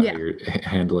 Is that how you're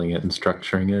handling it and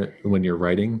structuring it when you're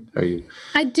writing?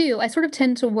 I do. I sort of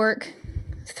tend to work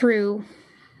through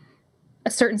a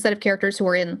certain set of characters who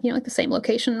are in, like the same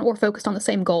location or focused on the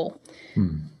same goal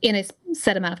in a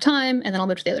set amount of time, and then I'll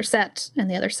move to the other set, and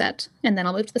the other set, and then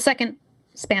I'll move to the second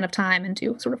span of time and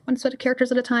do sort of one set of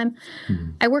characters at a time.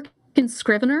 I work in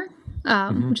Scrivener,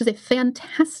 which is a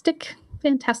fantastic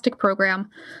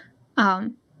program,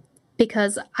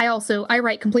 because I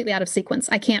write completely out of sequence.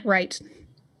 I can't write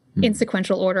in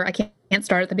sequential order. I can't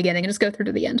start at the beginning and just go through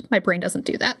to the end. My brain doesn't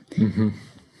do that.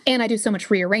 And I do so much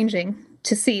rearranging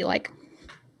to see,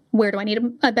 where do I need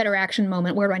a better action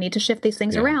moment? Where do I need to shift these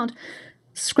things around?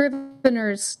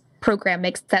 Scrivener's program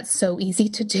makes that so easy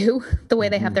to do, the way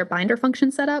they have their binder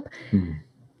function set up.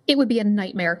 It would be a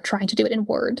nightmare trying to do it in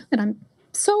Word. And I'm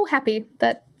so happy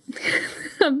that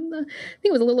I think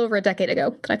it was a little over a decade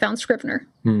ago that I found Scrivener.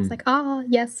 It's like,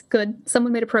 yes, good.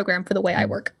 Someone made a program for the way I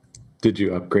work. Did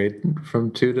you upgrade from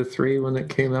 2 to 3 when it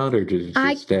came out, or did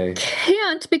you stay? I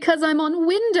can't, because I'm on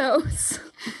Windows.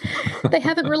 They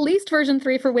haven't released version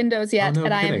 3 for Windows yet,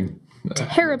 and I am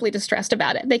terribly distressed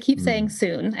about it. They keep saying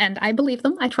soon, and I believe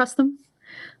them. I trust them.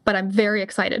 But I'm very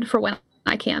excited for when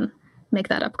I can make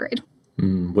that upgrade.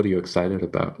 What are you excited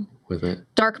about with it?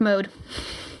 Dark mode.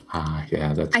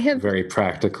 Yeah, that's a very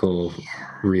practical,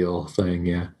 real thing,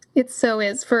 yeah. It so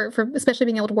is, for especially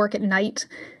being able to work at night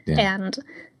and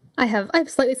I have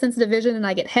slightly sensitive vision and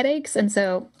I get headaches. And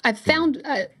so I've found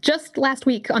just last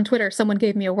week on Twitter, someone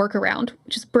gave me a workaround,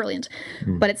 which is brilliant,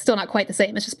 but it's still not quite the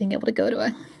same. It's just being able to go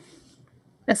to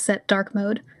a set dark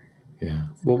mode. Yeah.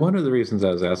 Well, one of the reasons I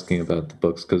was asking about the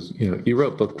books, because, you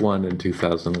wrote book 1 in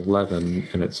 2011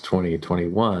 and it's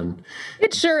 2021.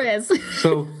 It sure is.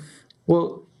 So,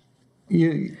 well,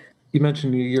 you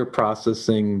mentioned you're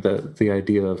processing the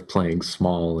idea of playing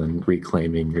small and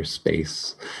reclaiming your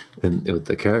space with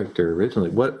the character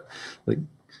originally.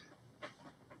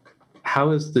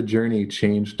 How has the journey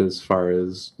changed as far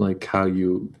as how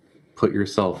you put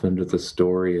yourself into the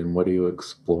story, and what are you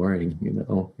exploring?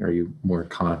 Are you more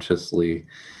consciously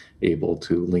able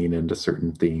to lean into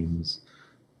certain themes?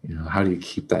 How do you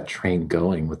keep that train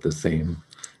going with the same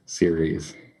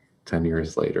series 10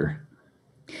 years later?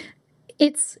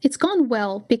 It's gone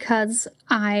well because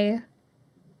I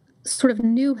sort of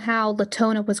knew how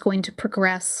Latona was going to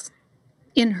progress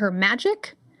in her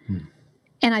magic,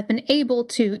 and I've been able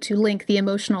to link the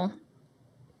emotional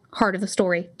heart of the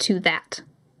story to that.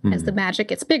 As the magic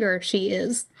gets bigger, she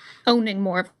is owning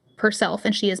more of herself,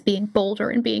 and she is being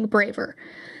bolder and being braver.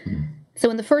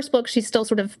 So in the first book, she's still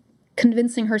sort of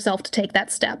convincing herself to take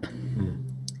that step.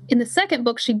 In the second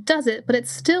book, she does it, but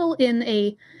it's still in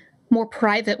a more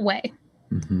private way.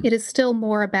 It is still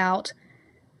more about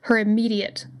her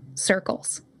immediate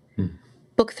circles.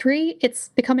 Book 3, it's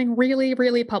becoming really,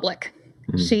 really public.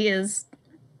 She is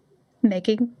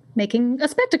making a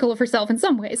spectacle of herself in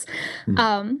some ways.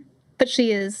 But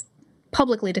she is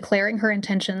publicly declaring her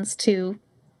intentions to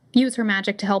use her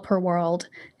magic to help her world.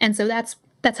 And so that's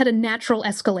had a natural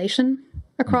escalation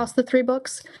across the 3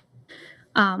 books.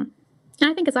 And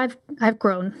I think as I've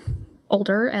grown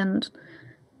older and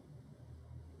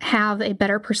have a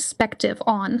better perspective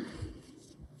on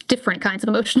different kinds of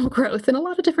emotional growth in a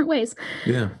lot of different ways.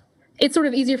 Yeah. It's sort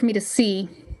of easier for me to see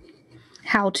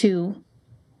how to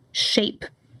shape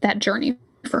that journey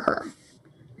for her.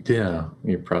 Yeah,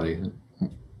 you're probably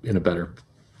in a better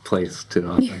place to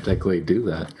authentically do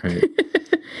that, right?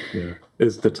 Yeah.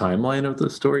 Is the timeline of the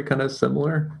story kind of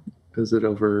similar? Is it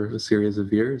over a series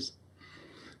of years?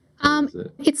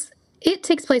 It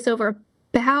takes place over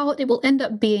it will end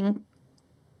up being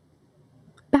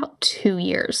about 2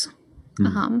 years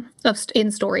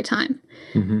in story time.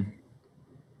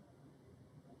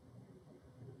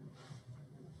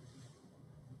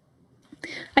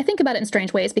 I think about it in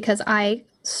strange ways because I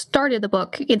started the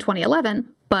book in 2011,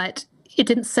 but it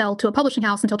didn't sell to a publishing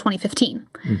house until 2015.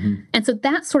 And so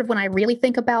that's sort of when I really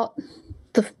think about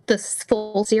the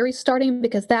full series starting,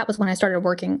 because that was when I started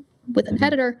working with an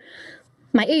editor.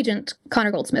 My agent,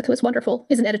 Connor Goldsmith, who is wonderful,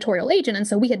 is an editorial agent, and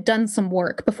so we had done some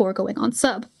work before going on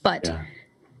sub. But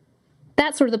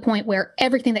that's sort of the point where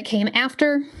everything that came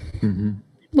after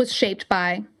was shaped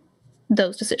by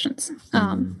those decisions.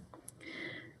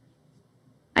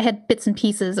 I had bits and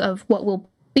pieces of what will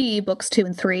be books 2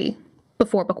 and 3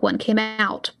 before book 1 came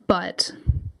out, but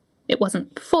it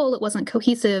wasn't full, it wasn't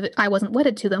cohesive. I wasn't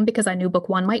wedded to them because I knew book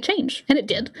 1 might change, and it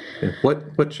did. Yeah.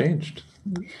 What changed?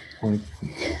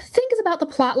 Things about the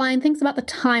plot line, things about the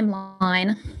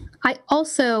timeline. I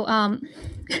also,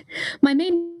 my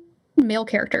main male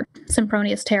character,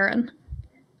 Sempronius Terran,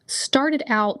 started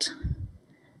out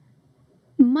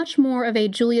much more of a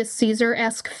Julius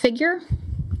Caesar-esque figure.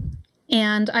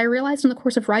 And I realized in the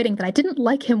course of writing that I didn't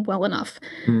like him well enough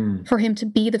for him to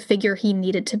be the figure he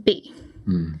needed to be.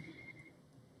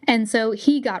 And so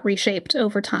he got reshaped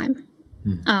over time.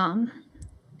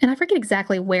 And I forget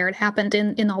exactly where it happened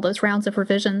in all those rounds of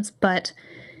revisions, but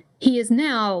he is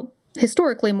now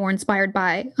historically more inspired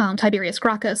by Tiberius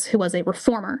Gracchus, who was a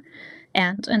reformer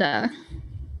and a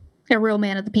real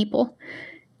man of the people.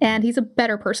 And he's a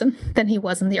better person than he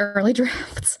was in the early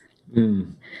drafts.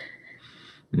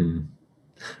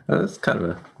 That's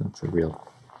a real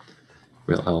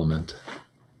element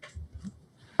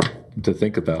to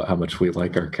think about, how much we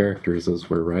like our characters as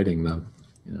we're writing them.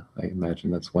 I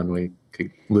imagine that's one way could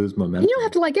lose momentum. You don't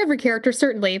have to like every character,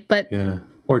 certainly, but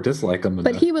or dislike them.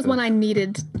 But he was one I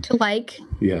needed to like.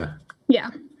 Yeah.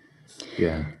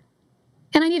 And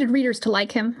I needed readers to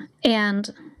like him,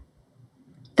 and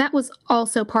that was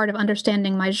also part of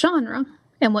understanding my genre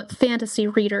and what fantasy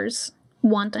readers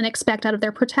want and expect out of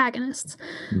their protagonists.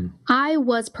 I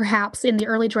was perhaps in the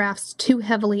early drafts too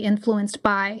heavily influenced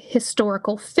by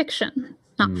historical fiction,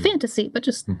 not fantasy, but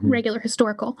just regular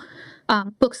historical.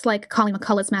 Books like Colleen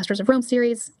McCullough's Masters of Rome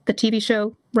series, the TV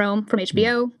show Rome from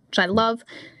HBO, which I love.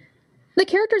 The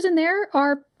characters in there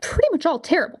are pretty much all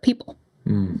terrible people,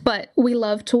 but we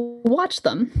love to watch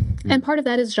them. And part of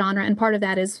that is genre, and part of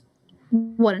that is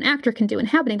what an actor can do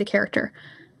inhabiting the character.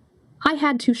 I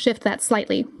had to shift that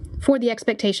slightly for the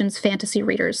expectations fantasy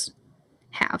readers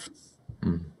have.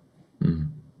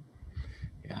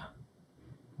 Yeah,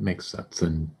 makes sense.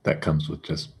 And that comes with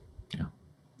just,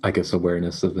 I guess,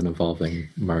 awareness of an evolving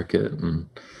market and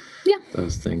Yeah.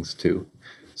 those things too.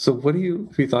 So have you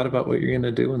thought about what you're going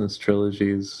to do when this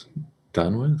trilogy's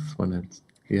done with?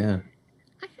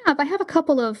 I have a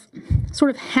couple of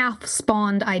sort of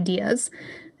half-spawned ideas,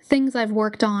 things I've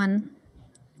worked on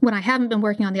when I haven't been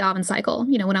working on the Oven cycle,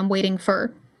 when I'm waiting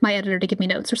for my editor to give me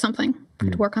notes or something,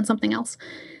 to work on something else.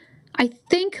 I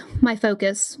think my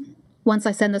focus, once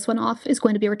I send this one off, is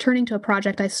going to be returning to a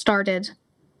project I started,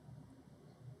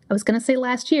 I was going to say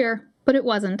last year, but it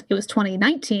wasn't. It was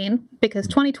 2019, because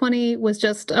 2020 was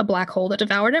just a black hole that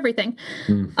devoured everything.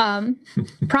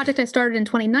 Project I started in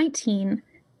 2019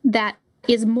 that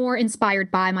is more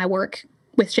inspired by my work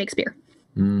with Shakespeare.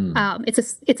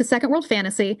 It's a second world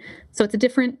fantasy, so it's a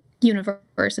different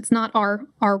universe. It's not our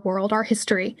world, our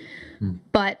history,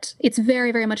 but it's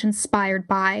very, very much inspired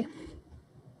by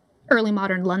early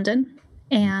modern London,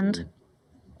 and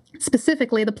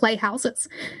specifically the playhouses,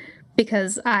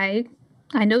 because I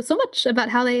know so much about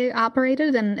how they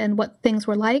operated and what things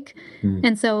were like.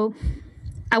 And so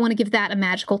I want to give that a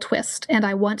magical twist, and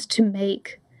I want to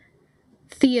make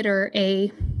theater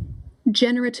a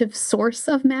generative source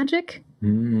of magic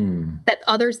that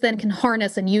others then can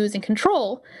harness and use and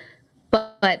control.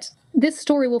 But this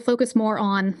story will focus more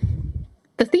on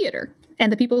the theater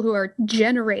and the people who are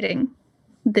generating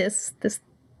this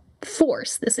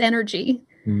force, this energy,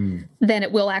 than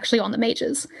it will actually on the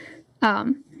mages.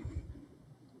 There'll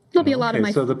be a lot of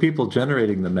my... So the people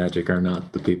generating the magic are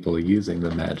not the people using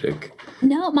the magic.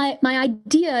 No, my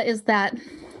idea is that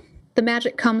the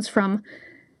magic comes from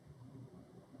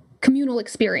communal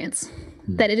experience,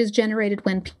 that it is generated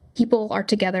when people are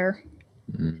together,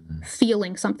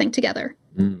 feeling something together.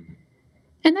 And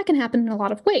that can happen in a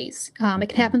lot of ways. It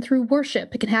can happen through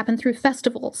worship. It can happen through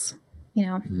festivals,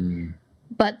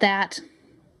 But that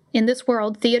in this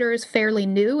world, theater is fairly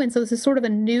new, and so this is sort of a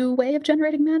new way of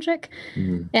generating magic.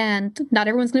 And not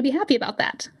everyone's going to be happy about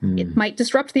that. It might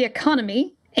disrupt the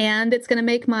economy, and it's going to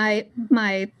make my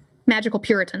magical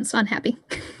Puritans unhappy.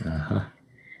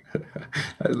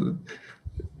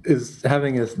 Is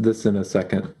having this in a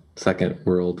second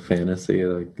world fantasy,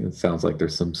 like, it sounds like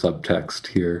there's some subtext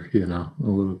here, a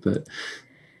little bit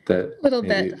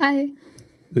that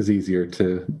is easier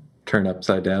to turn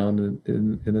upside down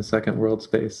in a second world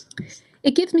space.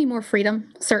 It gives me more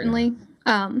freedom, certainly.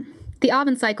 The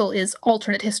Oven cycle is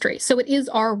alternate history, so it is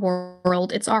our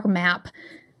world, it's our map.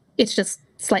 It's just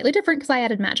slightly different because I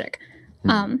added magic.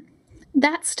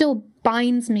 That still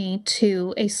binds me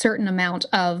to a certain amount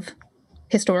of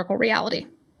historical reality,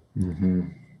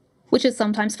 which is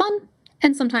sometimes fun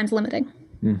and sometimes limiting.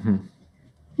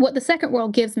 What the second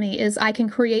world gives me is I can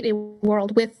create a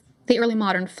world with the early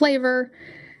modern flavor,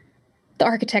 the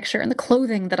architecture and the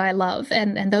clothing that I love,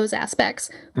 and those aspects,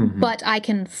 but I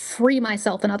can free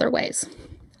myself in other ways.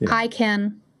 I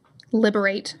can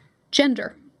liberate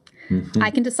gender.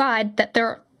 I can decide that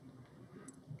there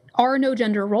are no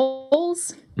gender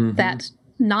roles, that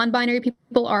non-binary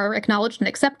people are acknowledged and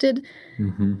accepted.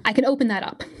 I can open that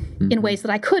up in ways that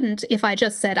I couldn't if I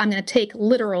just said, I'm going to take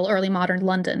literal early modern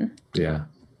London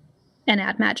and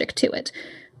add magic to it.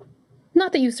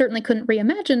 Not that you certainly couldn't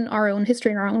reimagine our own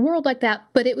history and our own world like that,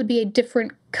 but it would be a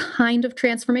different kind of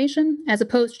transformation as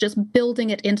opposed to just building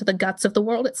it into the guts of the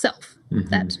world itself.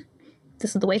 That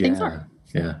this is the way things are.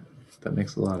 Yeah, that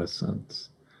makes a lot of sense.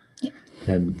 Yeah.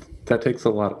 And that takes a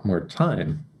lot more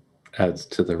time, adds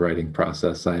to the writing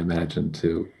process, I imagine,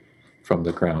 too, from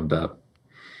the ground up.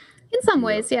 In some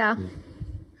ways, yeah.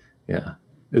 Yeah.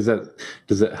 Does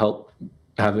it help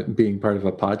have it being part of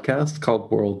a podcast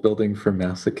called World Building for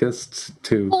Masochists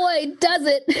to... Boy, does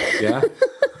it. Yeah.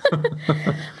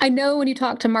 I know when you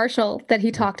talked to Marshall that he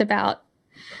talked about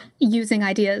using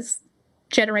ideas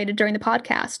generated during the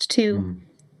podcast to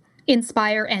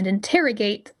inspire and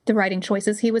interrogate the writing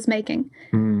choices he was making.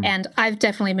 And I've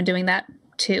definitely been doing that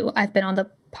too. I've been on the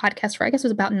podcast for, I guess it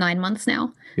was about 9 months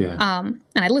now. And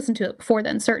I listened to it before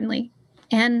then, certainly.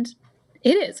 And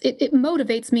it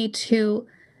motivates me to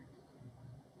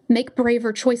make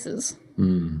braver choices.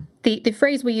 The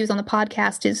phrase we use on the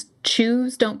podcast is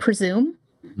choose, don't presume.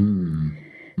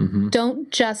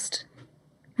 Don't just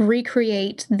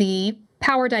recreate the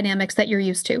power dynamics that you're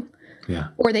used to,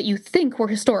 or that you think were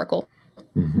historical,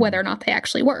 whether or not they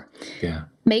actually were.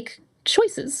 Make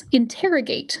choices,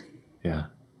 interrogate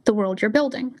the world you're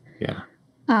building.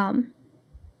 I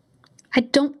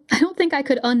don't think I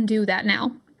could undo that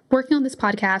now. Working on this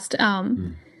podcast,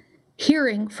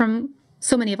 hearing from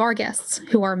so many of our guests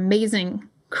who are amazing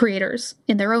creators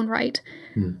in their own right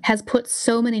has put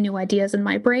so many new ideas in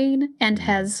my brain and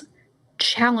has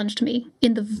challenged me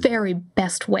in the very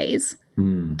best ways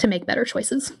to make better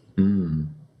choices.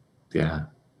 Yeah.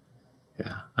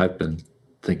 I've been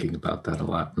thinking about that a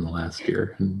lot in the last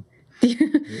year. And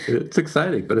it's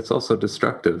exciting, but it's also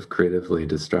destructive, creatively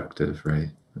destructive, right?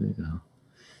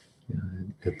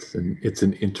 It's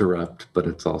an interrupt, but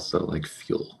it's also like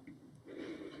fuel.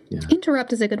 Yeah.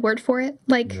 Interrupt is a good word for it.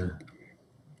 Like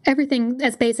everything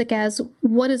as basic as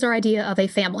what is our idea of a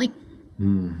family?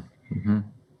 And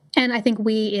I think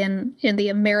we in the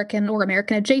American or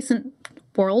American adjacent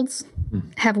worlds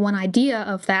have one idea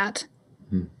of that,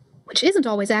 which isn't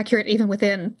always accurate even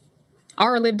within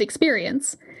our lived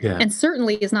experience, and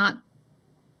certainly is not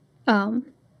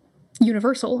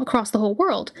universal across the whole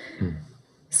world.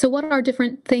 So what are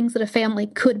different things that a family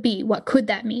could be? What could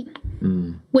that mean?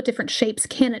 What different shapes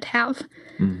can it have?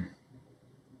 You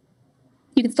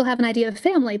can still have an idea of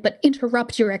family, but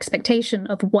interrupt your expectation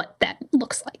of what that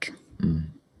looks like.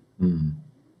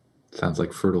 Sounds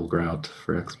like fertile ground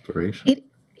for exploration.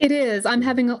 It is. I'm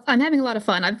having a lot of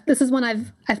fun. This is one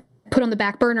I've put on the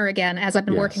back burner again as I've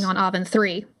been working on Oven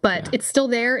 3, but it's still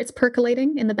there. It's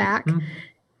percolating in the back.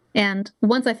 And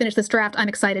once I finish this draft, I'm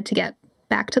excited to get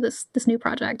back to this new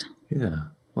project. Yeah.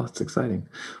 Well, that's exciting.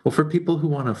 Well, for people who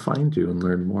want to find you and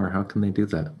learn more, how can they do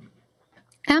that?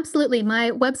 Absolutely.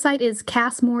 My website is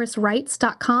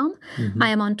cassmorriswrites.com. I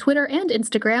am on Twitter and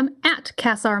Instagram at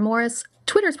CassRMorris.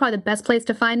 Twitter is probably the best place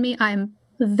to find me. I'm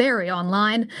very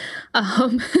online.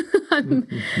 I'm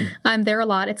there a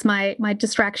lot. It's my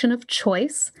distraction of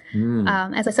choice.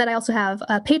 As I said, I also have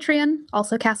a Patreon,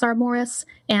 also CassRMorris,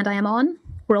 and I am on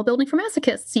World Building for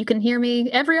Masochists. You can hear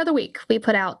me every other week. We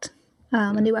put out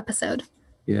a new episode.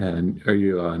 Yeah, and are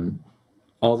you on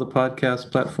all the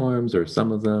podcast platforms or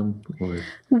some of them? Or...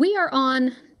 We are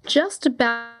on just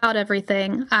about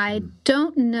everything. I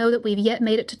don't know that we've yet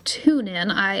made it to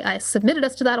TuneIn. I submitted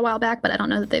us to that a while back, but I don't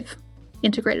know that they've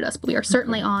integrated us. But we are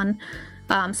certainly on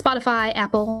Spotify,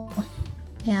 Apple,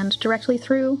 and directly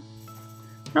through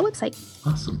our website.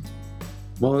 Awesome.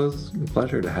 Well, it was a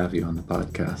pleasure to have you on the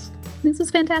podcast. This was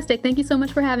fantastic. Thank you so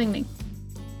much for having me.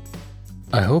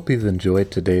 I hope you've enjoyed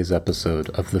today's episode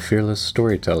of The Fearless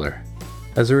Storyteller.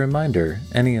 As a reminder,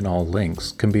 any and all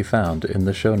links can be found in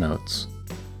the show notes.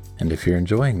 And if you're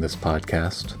enjoying this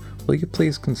podcast, will you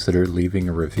please consider leaving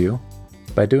a review?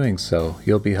 By doing so,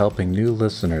 you'll be helping new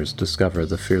listeners discover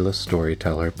the Fearless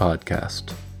Storyteller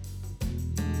podcast.